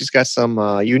 but she's got some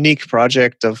unique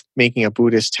project of making a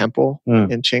Buddhist temple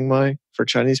in Chiang Mai for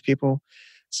Chinese people.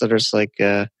 So there's like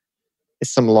it's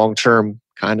some long-term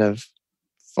kind of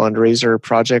fundraiser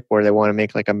project where they want to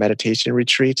make like a meditation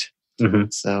retreat.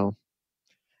 So,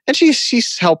 and she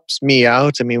helps me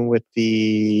out. I mean, we're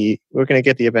going to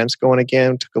get the events going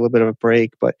again. Took a little bit of a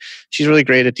break, but she's really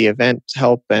great at the event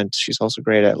help, and she's also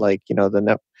great at like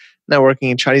the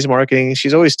networking and Chinese marketing.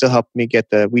 She's always still helping me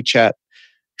get the WeChat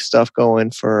stuff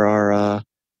going for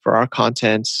our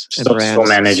content and brands. Still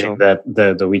managing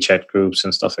the WeChat groups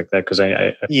and stuff like that because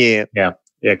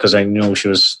because I know she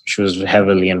was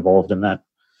heavily involved in that.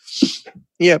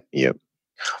 Yep.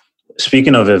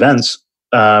 Speaking of events,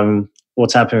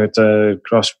 what's happening with the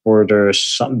cross-border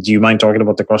summit? Do you mind talking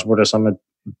about the cross-border summit?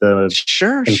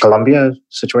 Sure. Colombia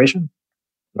situation?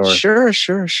 Or Sure.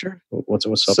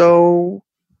 What's up?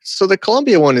 So the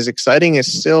Colombia one is exciting.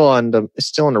 It's still on the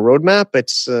roadmap.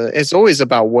 It's always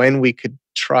about when we could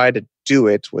try to do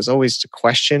it. Was always the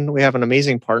question. We have an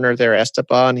amazing partner there,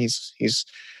 Esteban. He's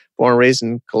born and raised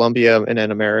in Colombia and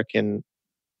an American,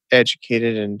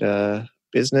 educated in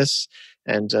business,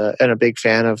 and a big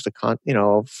fan of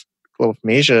of Global from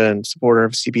Asia and supporter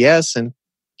of CBS, and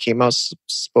came out,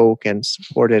 spoke, and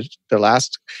supported the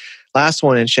last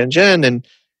one in Shenzhen. And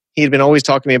he'd been always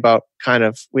talking to me about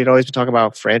we'd always been talking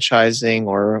about franchising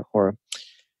or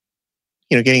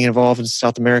getting involved in the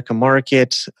South America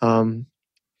market. We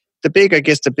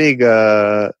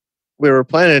were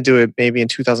planning to do it maybe in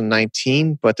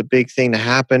 2019, but the big thing that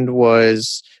happened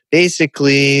was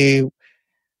basically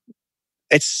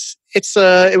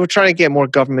we're trying to get more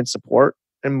government support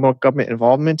and more government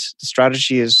involvement. The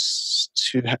strategy is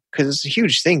because it's a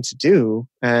huge thing to do,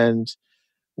 and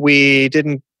we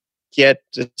didn't get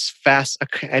as fast.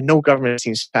 And no government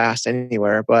seems fast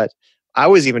anywhere, but I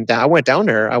went down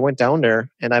there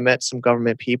and I met some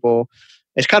government people.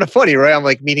 It's kind of funny, right? I'm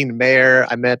like meeting the mayor.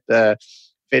 I met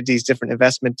these different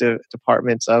investment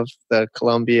departments of the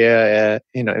Colombia,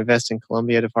 Invest in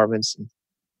Colombia departments. And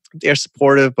they're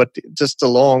supportive, but just a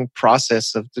long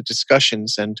process of the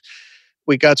discussions. And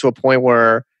we got to a point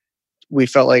where we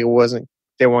felt like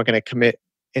they weren't going to commit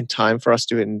in time for us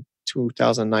to do it in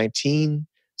 2019.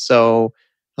 So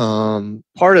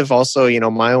part of also,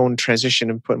 my own transition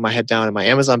and putting my head down in my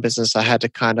Amazon business, I had to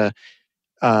kind of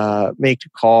make a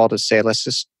call to say, let's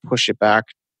just push it back,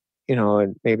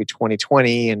 in maybe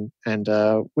 2020. And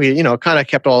we, kind of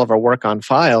kept all of our work on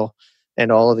file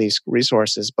and all of these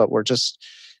resources, but we're just,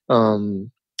 we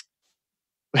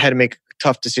had to make a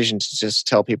tough decision to just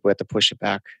tell people we had to push it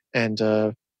back. And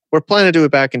we're planning to do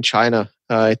it back in China.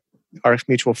 Our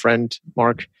mutual friend,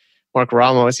 Mark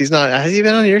Ramos, has he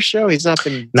been on your show? He's not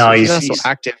been, he's not so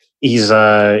active. He's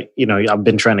I've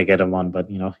been trying to get him on, but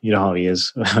you know how he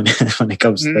is when it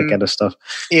comes to that kind of stuff.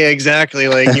 Yeah, exactly.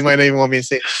 Like you might not even want me to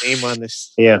say his name on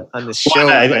this. On this show. Well,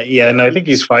 I think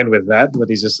he's fine with that, but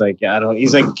he's just like, I don't know.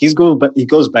 He's like, but he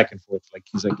goes back and forth. Like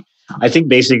he's like, I think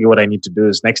basically what I need to do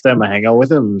is next time I hang out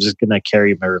with him, I'm just gonna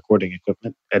carry my recording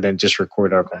equipment and then just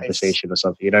record our conversation or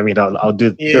something. You know what I mean? I'll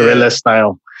do guerrilla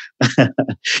style.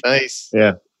 Nice.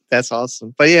 Yeah, that's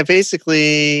awesome. But yeah,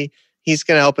 basically, he's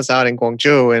going to help us out in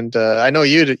Guangzhou, and I know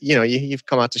you've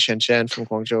come out to Shenzhen from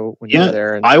Guangzhou when you were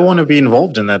there. And I want to be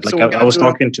involved in that. Like I was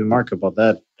talking to Mark about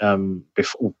that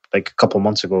before, like a couple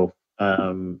months ago,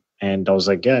 and I was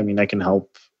like, I can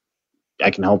help.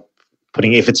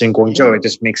 Putting if it's in Guangzhou, it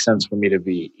just makes sense for me to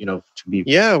be,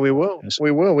 Yeah, we will.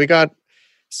 We will.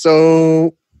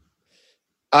 So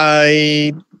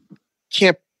I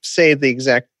can't say the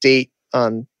exact date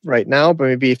on right now, but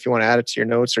maybe if you want to add it to your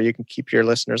notes, or you can keep your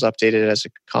listeners updated as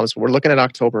it comes. We're looking at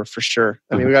October for sure.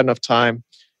 I mean, we got enough time.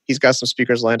 He's got some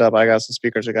speakers lined up. I got some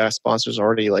speakers. We got sponsors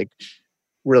already, like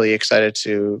really excited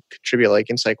to contribute. Like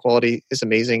Insight Quality is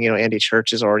amazing. Andy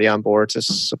Church is already on board to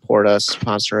support us,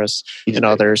 sponsor us, and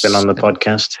others. Been on the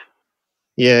podcast.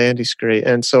 Yeah, Andy's great,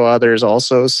 and so others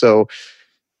also. So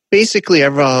basically,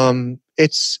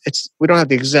 it's we don't have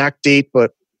the exact date,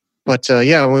 but let's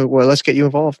get you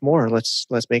involved more. Let's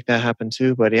make that happen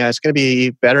too. But yeah, it's going to be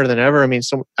better than ever. I mean,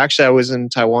 actually, I was in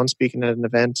Taiwan speaking at an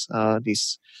event.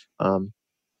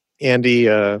 Andy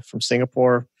from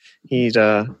Singapore, he'd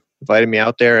invited me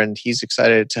out there, and he's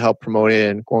excited to help promote it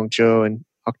in Guangzhou in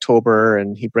October.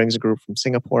 And he brings a group from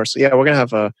Singapore. So yeah, we're gonna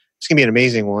have it's gonna be an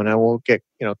amazing one. And we'll get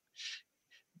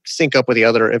sync up with the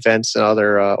other events and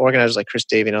other organizers like Chris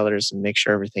Davey and others, and make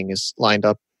sure everything is lined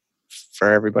up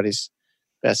for everybody's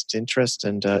best interest.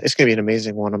 And it's going to be an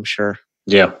amazing one, I'm sure.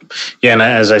 Yeah. And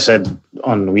as I said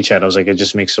on WeChat, I was like, it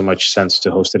just makes so much sense to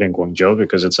host it in Guangzhou,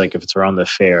 because it's like, if it's around the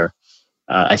fair,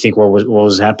 I think what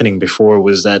was happening before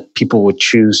was that people would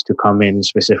choose to come in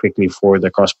specifically for the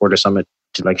cross-border summit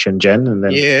to like Shenzhen, and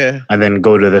then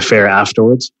go to the fair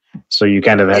afterwards. So you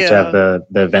kind of have to have the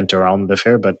event around the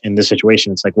fair. But in this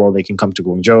situation, it's like, well, they can come to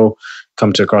Guangzhou,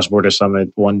 come to a cross-border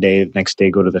summit one day, next day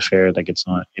go to the fair. Like it's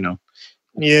not,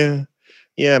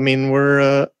 Yeah, I mean,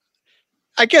 we're,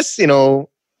 I guess,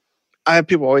 I have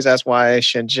people always ask why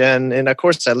Shenzhen. And of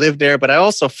course, I lived there, but I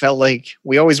also felt like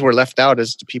we always were left out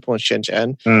as the people in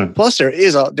Shenzhen. Plus, there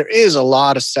is a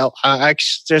lot of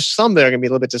there's some that are going to be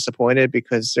a little bit disappointed,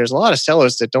 because there's a lot of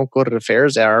sellers that don't go to the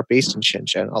fairs that are based in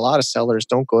Shenzhen. A lot of sellers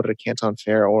don't go to the Canton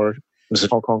Fair or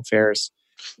Hong Kong fairs.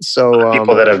 So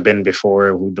people that have been before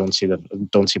who don't see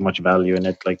much value in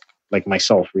it, like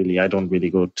myself, really, I don't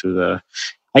really go to the.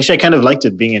 Actually, I kind of liked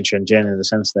it being in Shenzhen in the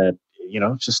sense that,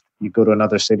 just you go to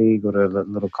another city, go to a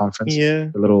little conference,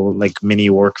 a little like mini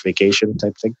work vacation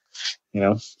type thing,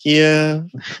 Yeah.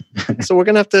 So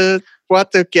we'll have to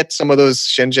get some of those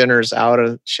Shenzheners out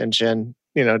of Shenzhen.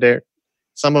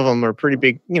 Some of them are pretty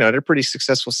big, they're pretty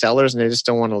successful sellers, and they just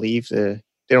don't want to leave. They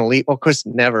don't leave. Well, of course,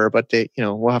 never, but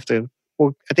we'll have to.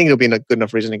 I think it'll be a good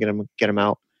enough reason to get them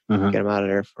out, get them out of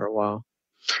there for a while.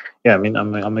 Yeah, I mean,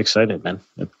 I'm excited, man.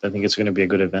 I think it's going to be a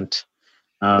good event.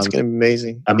 It's going to be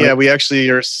amazing. We actually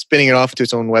are spinning it off to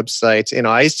its own website.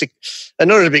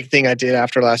 Another big thing I did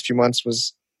after the last few months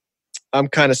was I'm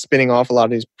kind of spinning off a lot of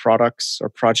these products or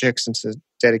projects into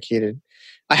dedicated.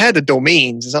 I had the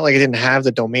domains. It's not like I didn't have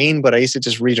the domain, but I used to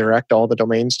just redirect all the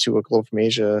domains to a Global from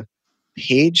Asia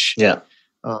page. Yeah.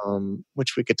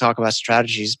 Which we could talk about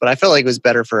strategies, but I felt like it was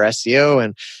better for SEO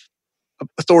and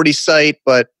authority site.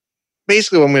 But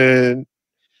basically,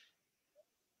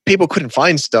 people couldn't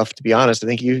find stuff. To be honest, I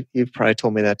think you've probably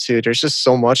told me that too. There's just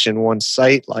so much in one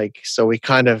site, so we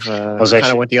kind of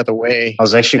went the other way. I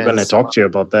was actually going to talk to you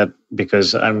about that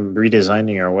because I'm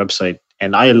redesigning our website,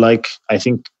 and I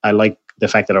think I like the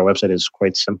fact that our website is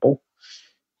quite simple.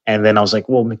 And then I was like,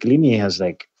 well, Michelini has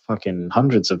like fucking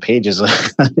hundreds of pages. I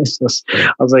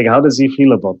was like, how does he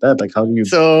feel about that? Like, how do you?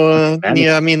 So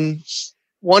yeah, I mean,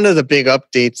 one of the big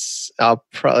updates I'll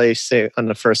probably say on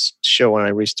the first show when I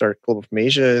restart Global from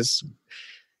Asia is,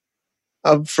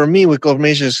 for me with Global from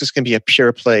Asia, it's just going to be a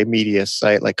pure play media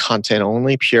site, like content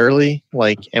only, purely,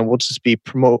 and we'll just be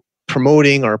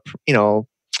promoting or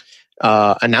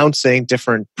announcing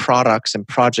different products and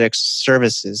projects,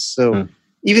 services. So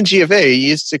even GFA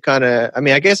used to kind of,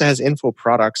 I guess it has info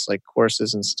products like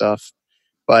courses and stuff,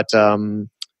 but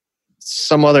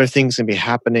some other things can be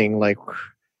happening, like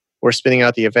we're spinning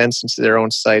out the events into their own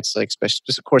sites, like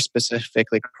of course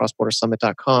specifically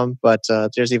crossbordersummit.com, but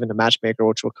there's even the Matchmaker,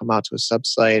 which will come out to a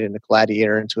subsite, and the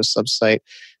Gladiator into a subsite.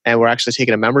 And we're actually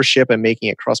taking a membership and making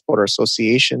it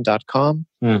crossborderassociation.com.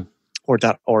 Or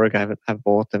 .org. I have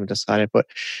both of them decided. But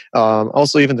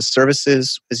also even the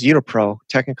services is Unipro,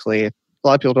 technically. A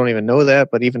lot of people don't even know that,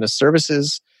 but even the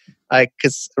services,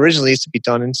 because originally it used to be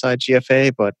done inside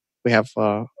GFA, but we have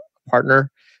a partner.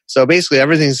 So basically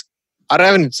everything's, I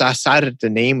haven't decided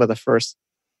the name of the first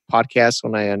podcast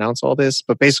when I announce all this,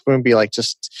 but basically we're going to be like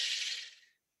just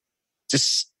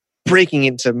breaking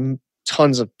into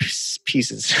tons of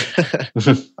pieces.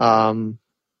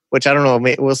 Which I don't know,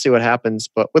 we'll see what happens,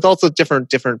 but with also different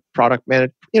product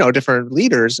different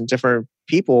leaders and different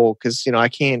people, because I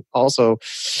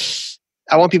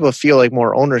want people to feel like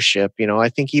more ownership. I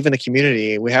think even the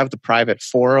community, we have the private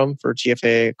forum for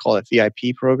GFA, call it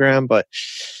VIP program, but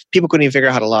people couldn't even figure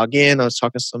out how to log in. I was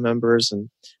talking to some members, and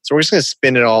so we're just going to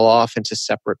spin it all off into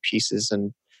separate pieces.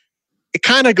 And it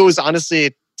kind of goes,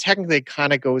 honestly, technically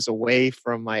kind of goes away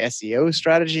from my SEO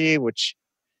strategy, which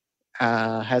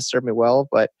has served me well.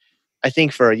 But I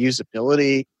think for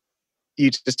usability,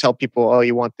 you just tell people, oh,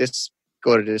 you want this,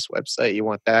 go to this website. You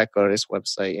want that, go to this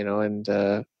website, and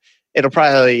it'll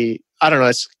probably, I don't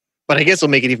know, but I guess it'll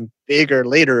make it even bigger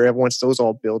later once those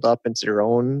all build up into their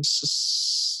own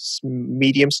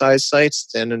medium-sized sites.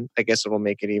 Then I guess it'll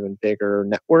make it even bigger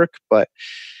network. But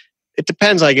it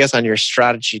depends, I guess, on your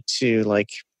strategy too.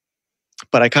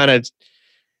 But I kind of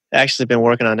actually been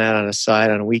working on that on the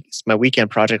side my weekend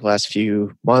project last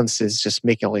few months is just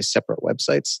making all these separate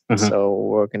websites. So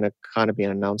we're going to kind of be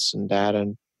announcing that,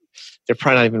 and they're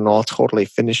probably not even all totally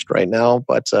finished right now,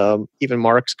 but even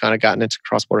Mark's kind of gotten into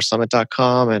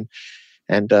crossbordersummit.com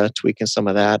and tweaking some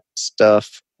of that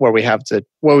stuff. Where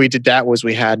we did that was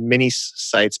we had mini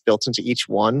sites built into each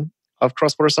one of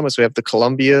Cross Border Summit. So we have the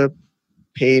Colombia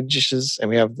pages and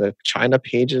we have the China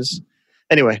pages.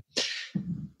 Anyway,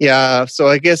 yeah. So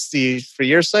I guess for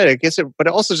your site, but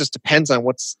it also just depends on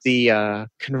what's the. I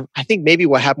think maybe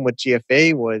what happened with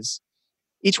GFA was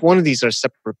each one of these are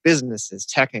separate businesses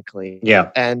technically. Yeah.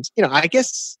 And I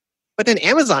guess, but then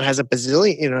Amazon has a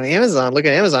bazillion. Look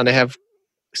at Amazon. They have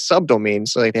subdomains.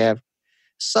 So they have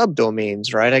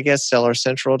subdomains, right? I guess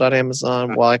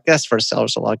sellercentral.amazon. Well, I guess for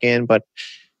sellers to log in, but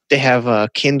they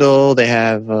have Kindle. They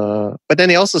have, but then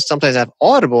they also sometimes have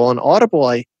Audible. And Audible,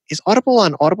 is Audible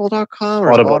on audible.com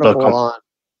or Audible on?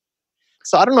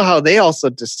 So I don't know how they also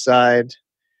decide,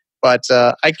 but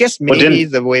I guess maybe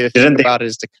the way to think about it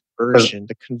is the conversion.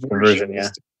 The conversion, yeah.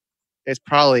 It's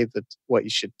probably what you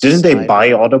should. Didn't they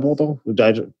buy Audible though?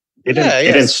 They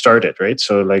didn't start it, right?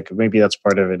 So maybe that's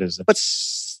part of it. But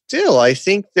still, I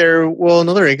think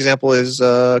another example is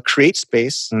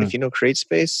CreateSpace. If you know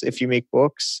CreateSpace, if you make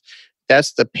books,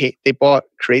 that's they bought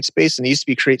CreateSpace, and it used to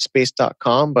be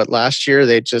createspace.com, but last year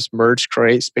they just merged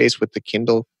CreateSpace with the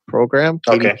Kindle program,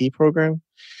 KDP program.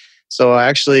 So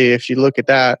actually, if you look at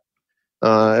that,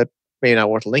 it may not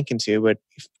worth linking to, but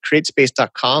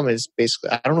createspace.com is basically,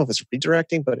 I don't know if it's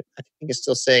redirecting, but I think it's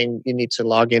still saying you need to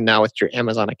log in now with your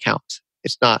Amazon account.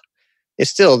 It's not. It's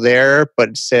still there, but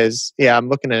it says, I'm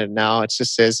looking at it now. It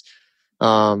just says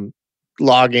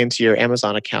log into your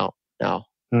Amazon account now.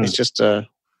 It's just a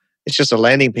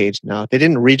landing page now. They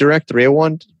didn't redirect the real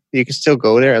one. You can still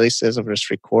go there, at least as of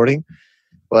this recording.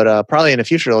 But probably in the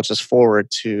future, they'll just forward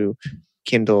to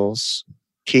Kindle's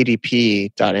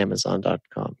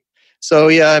kdp.amazon.com. So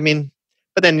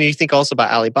but then you think also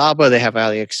about Alibaba. They have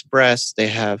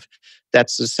AliExpress.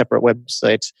 That's a separate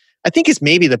website. I think it's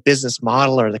maybe the business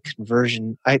model or the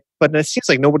conversion. But it seems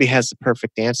like nobody has the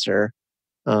perfect answer.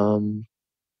 You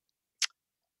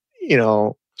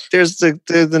know, there's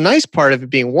the nice part of it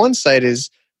being one site is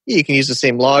you can use the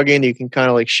same login. You can kind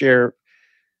of like share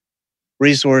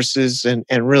resources and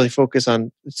really focus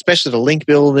on, especially the link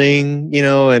building,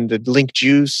 and the link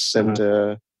juice and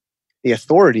the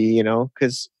authority,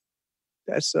 because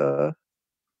that's but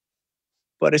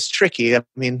it's tricky. I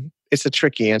mean, it's a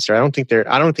tricky answer. I don't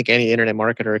think any internet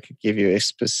marketer could give you a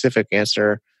specific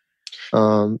answer.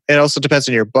 It also depends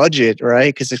on your budget,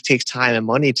 right? Because it takes time and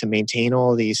money to maintain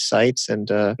all these sites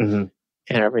and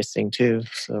everything too.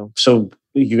 So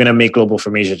you're gonna make Global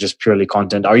from Asia just purely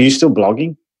content. Are you still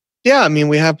blogging? Yeah, I mean,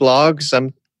 we have blogs.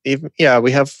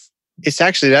 We have. It's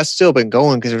actually that's still been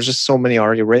going because there's just so many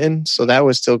already written. So that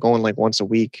was still going like once a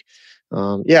week.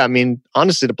 I mean,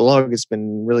 honestly, the blog has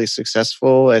been really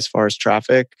successful as far as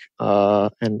traffic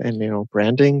and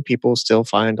branding. People still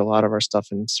find a lot of our stuff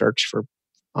in search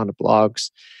on the blogs.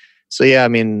 So yeah, I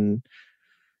mean,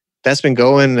 that's been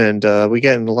going, and we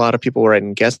get a lot of people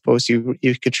writing guest posts. You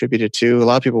contributed to. A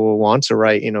lot of people will want to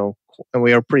write, and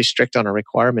we are pretty strict on our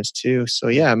requirements too. So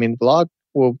yeah, I mean, blog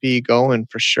will be going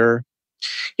for sure.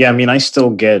 Yeah, I mean, I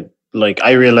still get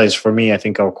I realize for me, I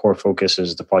think our core focus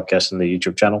is the podcast and the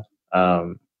YouTube channel.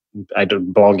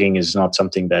 Blogging is not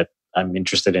something that I'm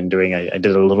interested in doing. I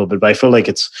did a little bit, but I feel like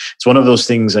it's one of those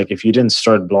things. Like if you didn't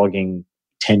start blogging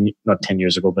not 10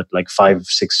 years ago, but like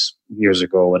 5-6 years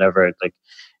ago, whatever, like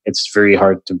it's very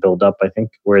hard to build up, I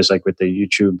think. Whereas like with the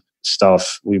YouTube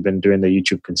stuff, we've been doing the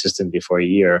YouTube consistently for a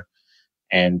year.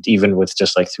 And even with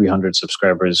just like 300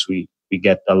 subscribers, we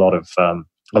get a lot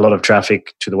of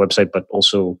traffic to the website, but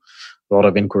also a lot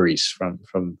of inquiries from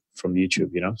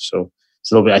YouTube, So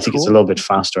it's a little bit, I think it's a little bit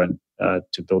faster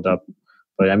to build up.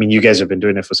 But I mean, you guys have been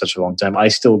doing it for such a long time. I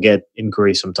still get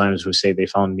inquiries sometimes who say they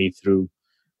found me through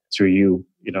you,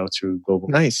 through Global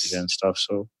Nice and stuff.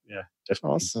 So yeah,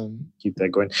 definitely awesome. Keep that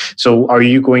going. So are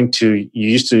you going to, you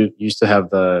used to have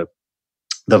the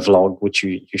vlog, which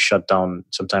you shut down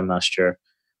sometime last year.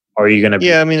 Are you going to be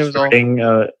starting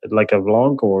like a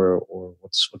vlog or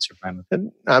what's your plan?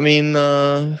 I mean,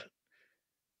 that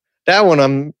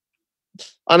one,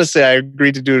 honestly, I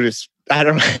agreed to do this. I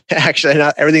don't actually,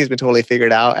 not everything's been totally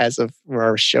figured out as of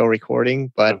our show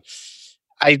recording, but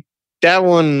that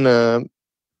one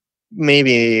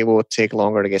maybe it will take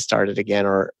longer to get started again,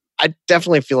 or I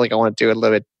definitely feel like I want to do it a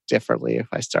little bit differently if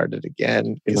I started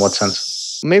again. In what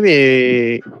sense?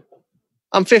 Maybe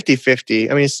I'm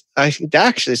 50-50. I mean,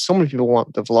 actually, so many people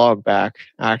want the vlog back,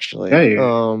 actually. Yeah,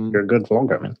 you're a good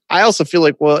vlogger, man. I also feel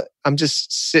like, well, I'm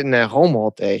just sitting at home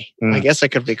all day. I guess I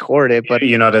could record it, but...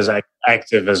 You're not as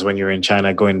active as when you're in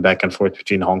China, going back and forth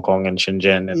between Hong Kong and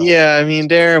Shenzhen. I mean,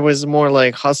 there was more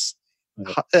like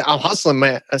I'm hustling,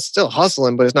 man. I'm still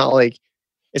hustling, but it's not like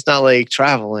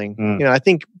traveling. I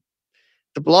think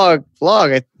the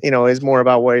vlog, is more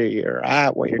about where you're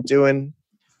at, what you're doing.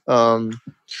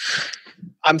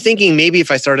 I'm thinking maybe if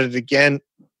I started it again,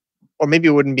 or maybe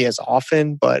it wouldn't be as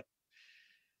often, but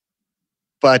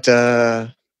I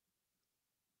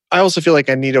also feel like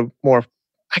I need a more,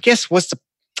 I guess I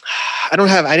didn't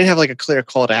have like a clear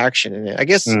call to action in it. I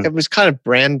guess it was kind of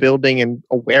brand building and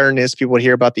awareness. People would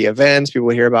hear about the events, people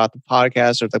would hear about the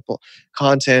podcast or the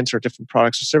content or different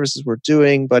products or services we're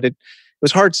doing, but it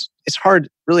was hard. It's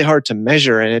really hard to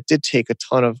measure. And it did take a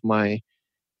ton of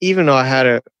even though I had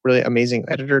a really amazing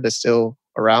editor that's still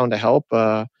around to help,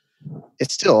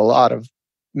 it's still a lot of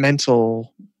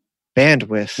mental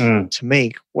bandwidth to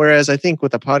make. Whereas I think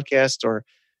with a podcast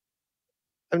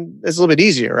it's a little bit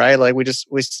easier, right? Like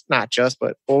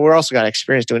we're also got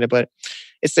experience doing it, but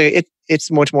it's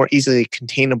much more easily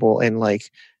containable and like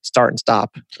start and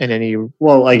stop in any.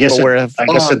 Well, I guess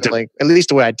like at least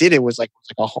the way I did it was like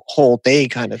a whole day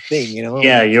kind of thing,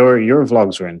 Yeah, your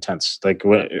vlogs were intense. Like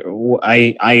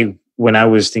when I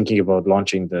was thinking about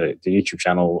launching the YouTube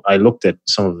channel, I looked at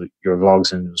some of your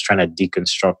vlogs and was trying to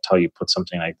deconstruct how you put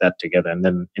something like that together. And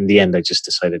then in the end, I just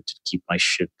decided to keep my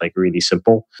shit like really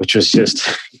simple, which was just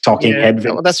talking head.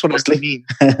 Well, that's what I mean.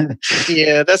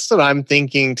 Yeah, that's what I'm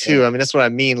thinking too. I mean, that's what I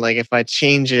mean. Like if I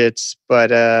change it,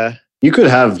 but you could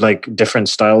have like different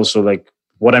styles. So like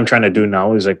what I'm trying to do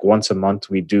now is like once a month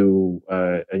we do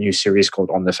a new series called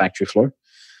On the Factory Floor.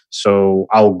 So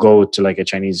I'll go to like a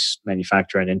Chinese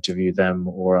manufacturer and interview them,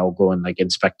 or I'll go and like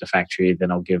inspect the factory.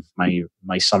 Then I'll give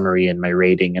my summary and my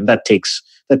rating, and that takes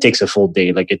a full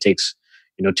day. Like it takes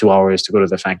 2 hours to go to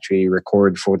the factory,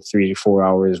 record for 3 to 4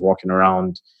 hours, walking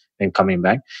around and coming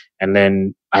back, and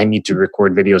then I need to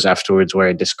record videos afterwards where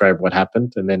I describe what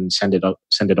happened, and then send it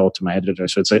all to my editor.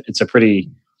 So it's a pretty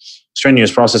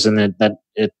strenuous process, and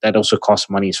that also costs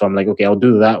money. So I'm like, okay, I'll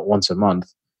do that once a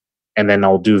month, and then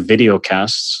I'll do video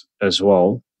casts as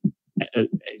well.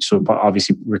 So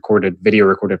obviously recorded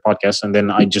podcasts, and then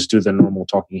I just do the normal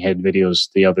talking head videos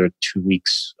the other 2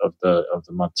 weeks of the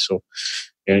month. So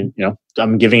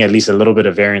I'm giving at least a little bit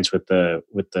of variance with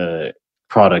the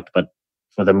product, but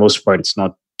for the most part, it's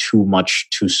not too much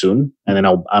too soon. And then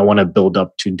I want to build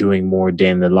up to doing more day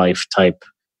in the life type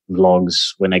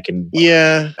vlogs when I can.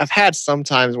 Yeah, I've had some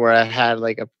times where I had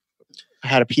a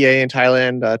PA in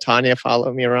Thailand, Tanya,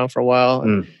 followed me around for a while.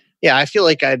 And yeah, I feel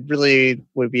like I really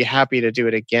would be happy to do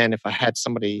it again if I had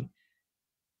somebody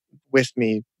with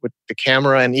me with the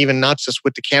camera, and even not just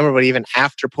with the camera, but even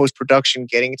after post-production,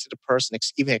 getting into the person,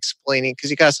 even explaining, because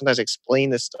you got to sometimes explain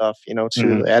this stuff, to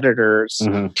the editors.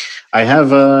 Mm-hmm. I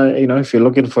have, if you're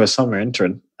looking for a summer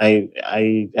intern,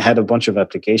 I had a bunch of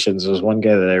applications. There was one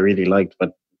guy that I really liked,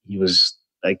 but he was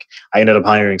like, I ended up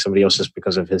hiring somebody else just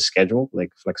because of his schedule,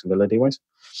 like flexibility wise.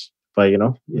 But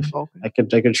if I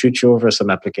could shoot you over some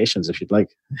applications if you'd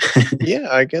like. Yeah,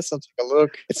 I guess I'll take a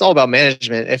look. It's all about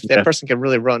management. If that person can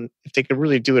really run, if they could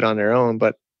really do it on their own.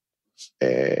 But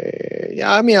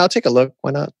I'll take a look.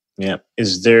 Why not? Yeah.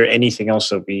 Is there anything else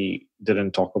that we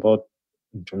didn't talk about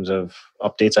in terms of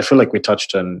updates? I feel like we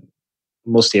touched on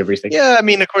mostly everything. Yeah,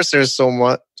 of course, there's so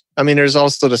much. There's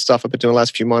also the stuff I've been doing the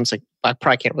last few months. Like, I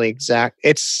probably can't really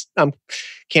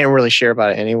can't really share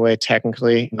about it anyway,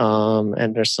 technically.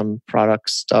 And there's some product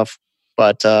stuff.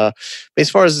 But as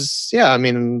far as,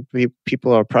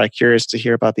 people are probably curious to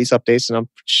hear about these updates, and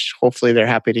hopefully they're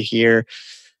happy to hear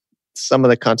some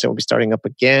of the content will be starting up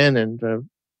again and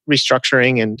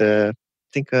restructuring, and I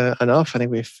think enough. I think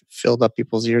we've filled up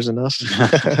people's ears enough.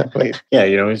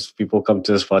 Yeah, people come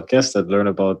to this podcast that learn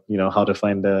about, how to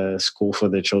find a school for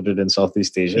their children in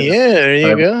Southeast Asia. Yeah, there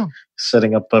you go.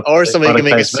 Setting up or somebody can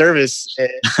make a service.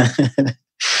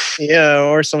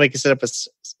 Or somebody can set up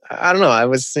I don't know. I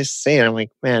was just saying, I'm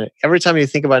like, man, every time you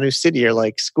think about a new city or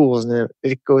like schools, and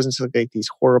it goes into like these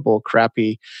horrible,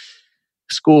 crappy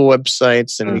school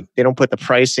websites, and they don't put the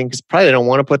pricing because probably they don't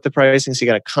want to put the pricing, so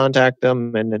you got to contact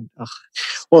them. And then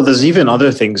well, there's even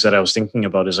other things that I was thinking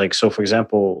about is like, so for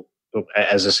example,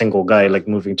 as a single guy like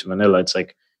moving to Manila, it's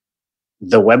like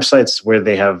the websites where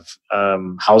they have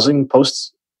housing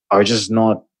posts are just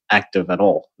not active at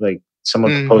all. Like some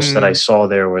of the posts that I saw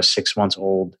there were 6 months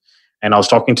old, and I was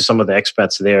talking to some of the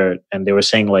expats there, and they were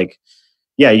saying like,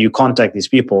 yeah, you contact these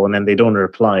people and then they don't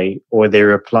reply, or they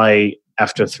reply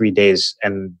after 3 days,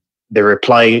 and they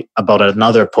reply about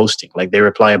another posting. Like they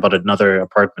reply about another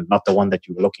apartment, not the one that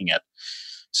you were looking at.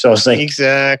 So I was like,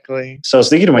 exactly. So I was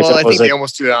thinking to myself, I think they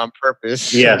almost do that on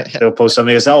purpose. Yeah, they'll post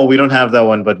something and say, "Oh, we don't have that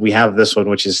one, but we have this one,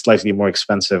 which is slightly more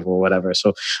expensive or whatever."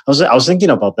 So I was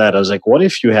thinking about that. I was like, what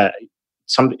if you had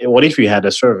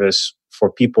a service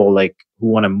for people like who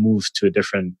want to move to a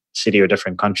different city or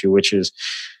different country, which is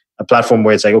a platform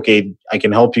where it's like, okay, I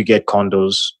can help you get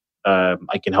condos.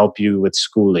 I can help you with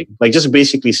schooling, like just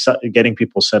basically getting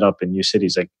people set up in new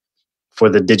cities, like for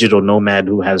the digital nomad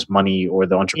who has money, or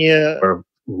the entrepreneur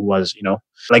who was,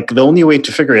 like the only way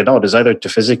to figure it out is either to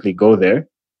physically go there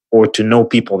or to know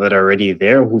people that are already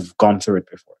there who've gone through it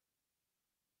before.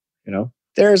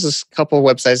 There's a couple of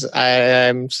websites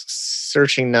I'm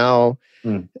searching now.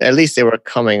 At least they were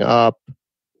coming up.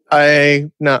 I'd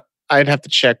have to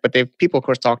check, but people, of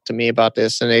course, talk to me about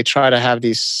this, and they try to have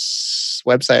these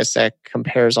websites that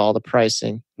compares all the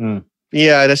pricing.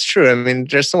 Yeah, that's true.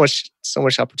 There's so much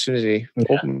opportunity.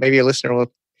 Yeah. Maybe a listener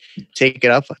will take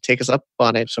us up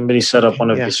on it. Somebody set up one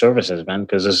of these services, man,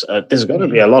 because there's got to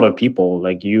be a lot of people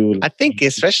like you. I think,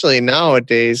 especially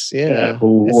nowadays,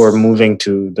 who are moving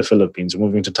to the Philippines,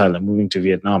 moving to Thailand, moving to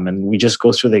Vietnam, and we just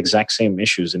go through the exact same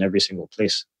issues in every single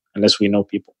place, unless we know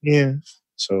people. Yeah.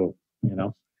 So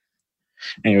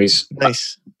anyways,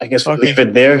 nice. I guess we'll leave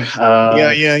it there.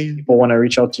 People want to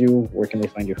reach out to you. Where can they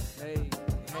find you?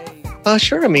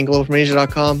 Sure.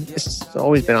 globalfromasia.com. It's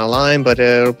always been online, but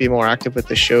it'll be more active with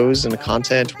the shows and the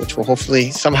content, which will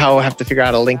hopefully somehow have to figure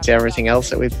out a link to everything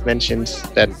else that we've mentioned,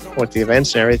 with the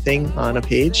events and everything on a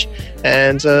page.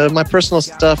 And my personal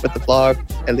stuff with the blog,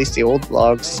 at least the old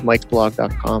blogs, is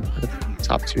mikesblog.com.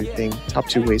 Top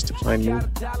two ways to find me.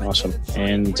 Awesome.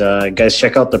 And guys,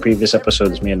 check out the previous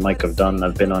episodes me and Mike have done.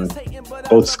 I've been on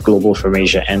both Global from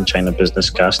Asia and China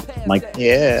Business Cast.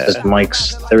 This is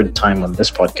Mike's third time on this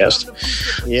podcast.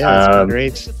 Yeah, that's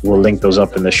great. We'll link those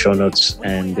up in the show notes.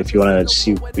 And if you want to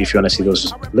see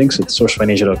those links, it's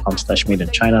sourcefinasia.com/made in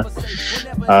China.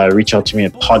 Reach out to me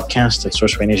at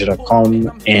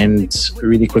podcast@sourcefinasia.com. And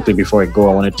really quickly before I go,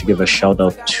 I wanted to give a shout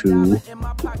out to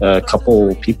a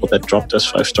couple people that dropped us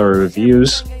 5-star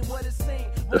reviews.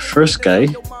 the first guy,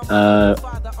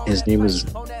 his name is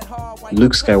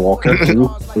Luke Skywalker.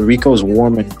 Rico's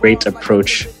warm and great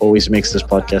approach always makes this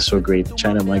podcast so great.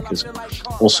 China Mike is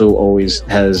also always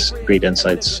has great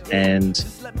insights. And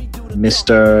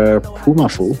Mr.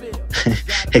 Pumafu,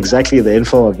 exactly the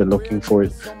info I've been looking for.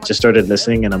 Just started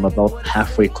listening and I'm about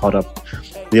halfway caught up.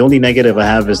 The only negative I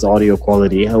have is the audio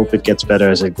quality. I hope it gets better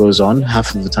as it goes on.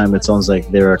 Half of the time it sounds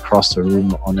like they're across the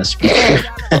room on a speaker.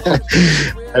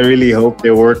 I really hope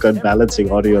they work on balancing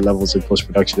audio levels in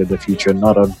post-production in the future,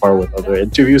 not on par with other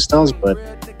interview styles, but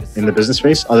in the business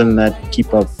space. Other than that,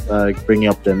 keep up bringing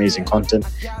up the amazing content.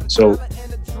 So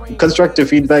constructive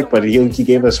feedback, but he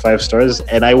gave us 5 stars.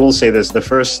 And I will say this,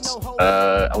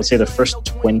 I would say the first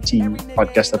 20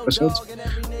 podcast episodes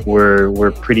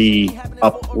were pretty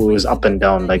up. It was up and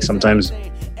down. Like sometimes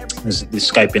there's the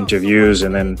Skype interviews,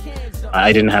 and then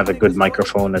I didn't have a good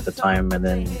microphone at the time, and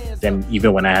then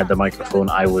even when I had the microphone,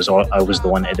 I was the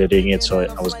one editing it, so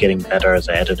I was getting better as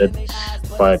I edited.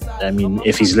 But I mean,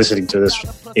 if he's listening to this,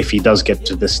 if he does get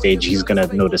to this stage, he's gonna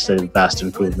notice a vast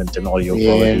improvement in audio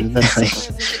quality.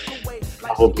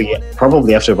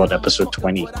 Probably after about episode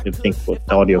 20, I think the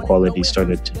audio quality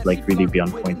started to like really be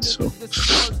on point. So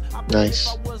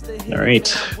nice. All right.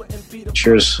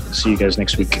 Cheers. See you guys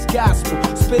next week.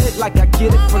 Spit it like I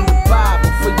get it from the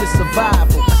Bible for your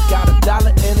survival. I got $1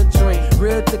 and a dream.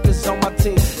 Real niggas on my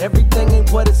team. Everything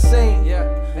ain't what it seems.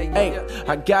 Hey,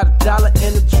 I got $1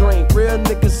 and a dream. Real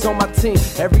niggas on my team.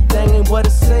 Everything ain't what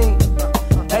it seems.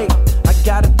 Hey, I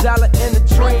got $1 and a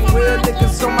dream. Real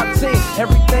niggas on my team.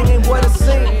 Everything ain't what it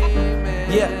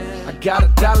seems. Yeah, I got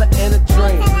 $1 and a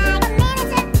dream.